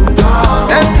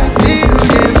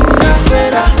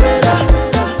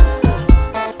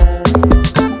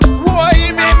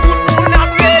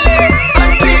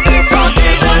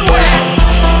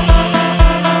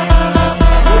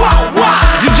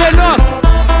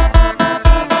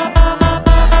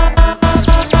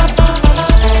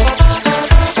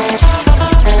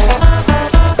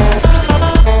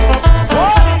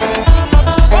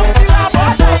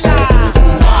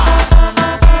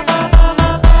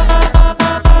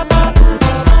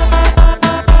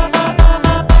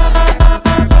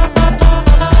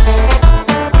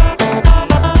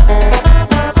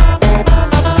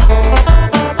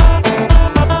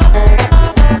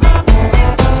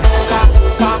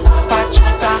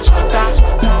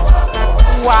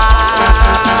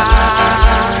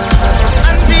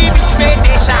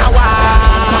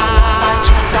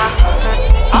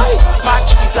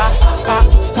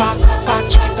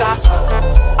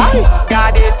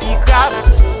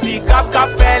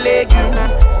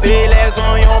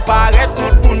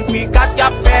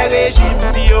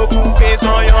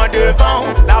son,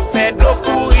 la fête de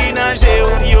courir dans géo.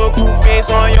 Yo coupé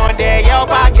son yon derrière,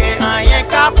 pas gain, rien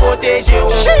qu'à protéger.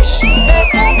 Chiche,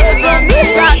 mes amis,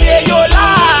 gardez yo là,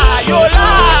 yo là,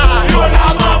 yo là,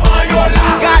 maman, yo là.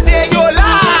 Gardez yo là,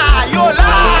 yo là,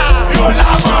 yo là,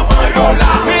 maman, yo là.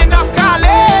 Mais n'a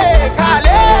calé,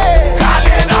 calé,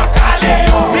 calé, n'a calé,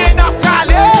 yo. Mais n'a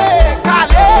calé,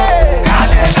 calé,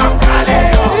 calé, n'a calé,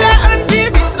 yo. Les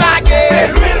anti-bis lagués, c'est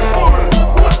l'huile pour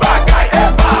bagaille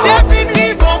et pas. Depuis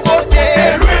nuit vont côté,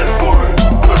 c'est l'huile pour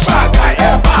bagaille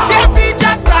et pas. Depuis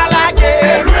déjà salagué,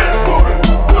 c'est l'huile pour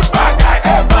bagaille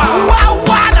et pas. Waouh,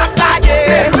 waouh, n'a plagué,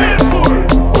 c'est l'huile pour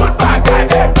bagaille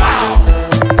et pas.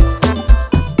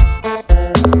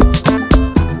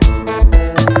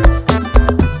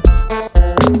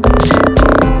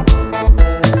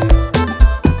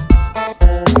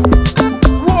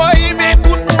 Oui, mais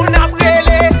tout le monde a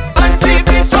brûlé,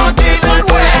 anti-bis sorti dans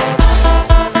l'ouest.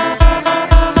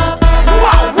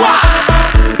 Waouh, waouh.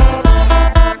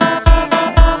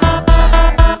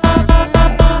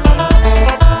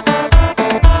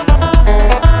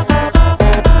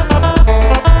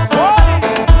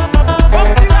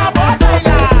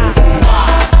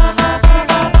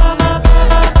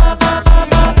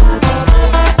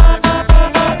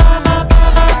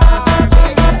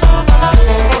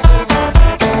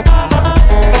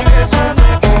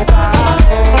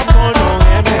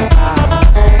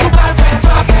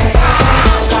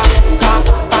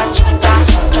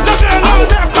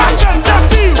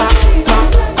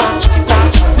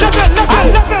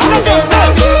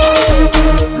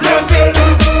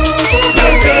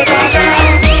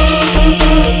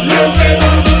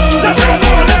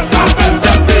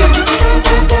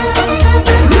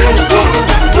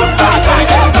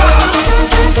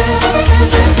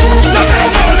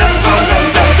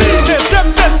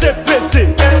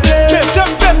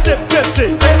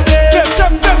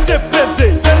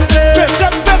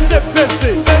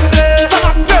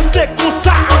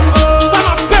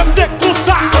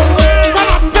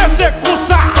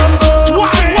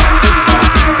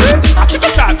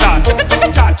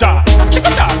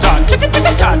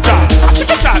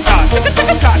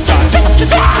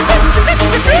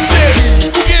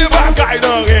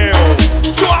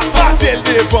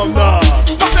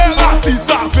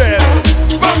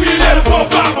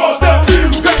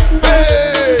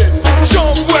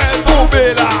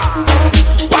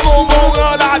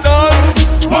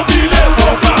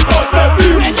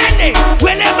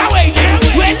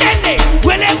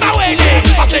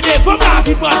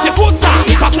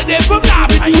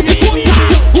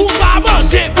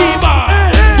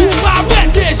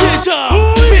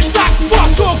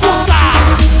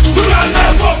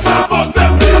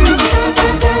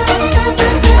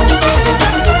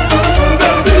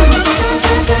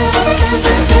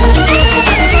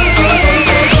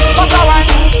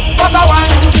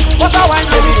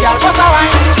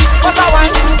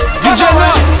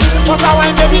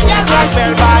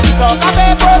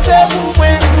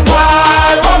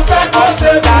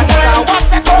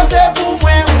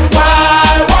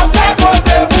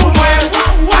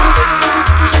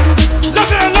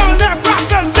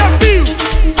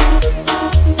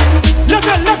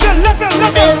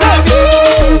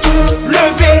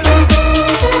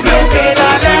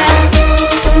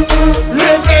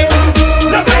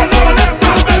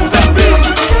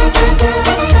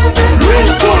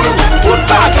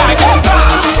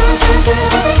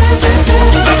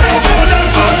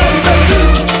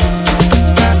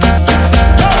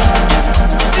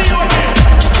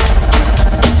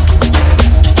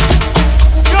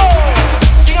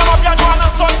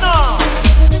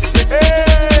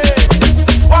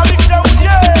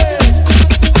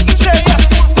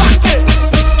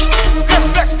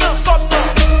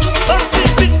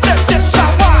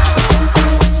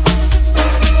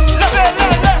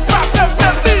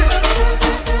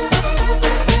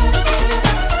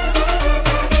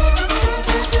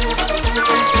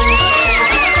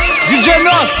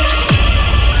 DjNos.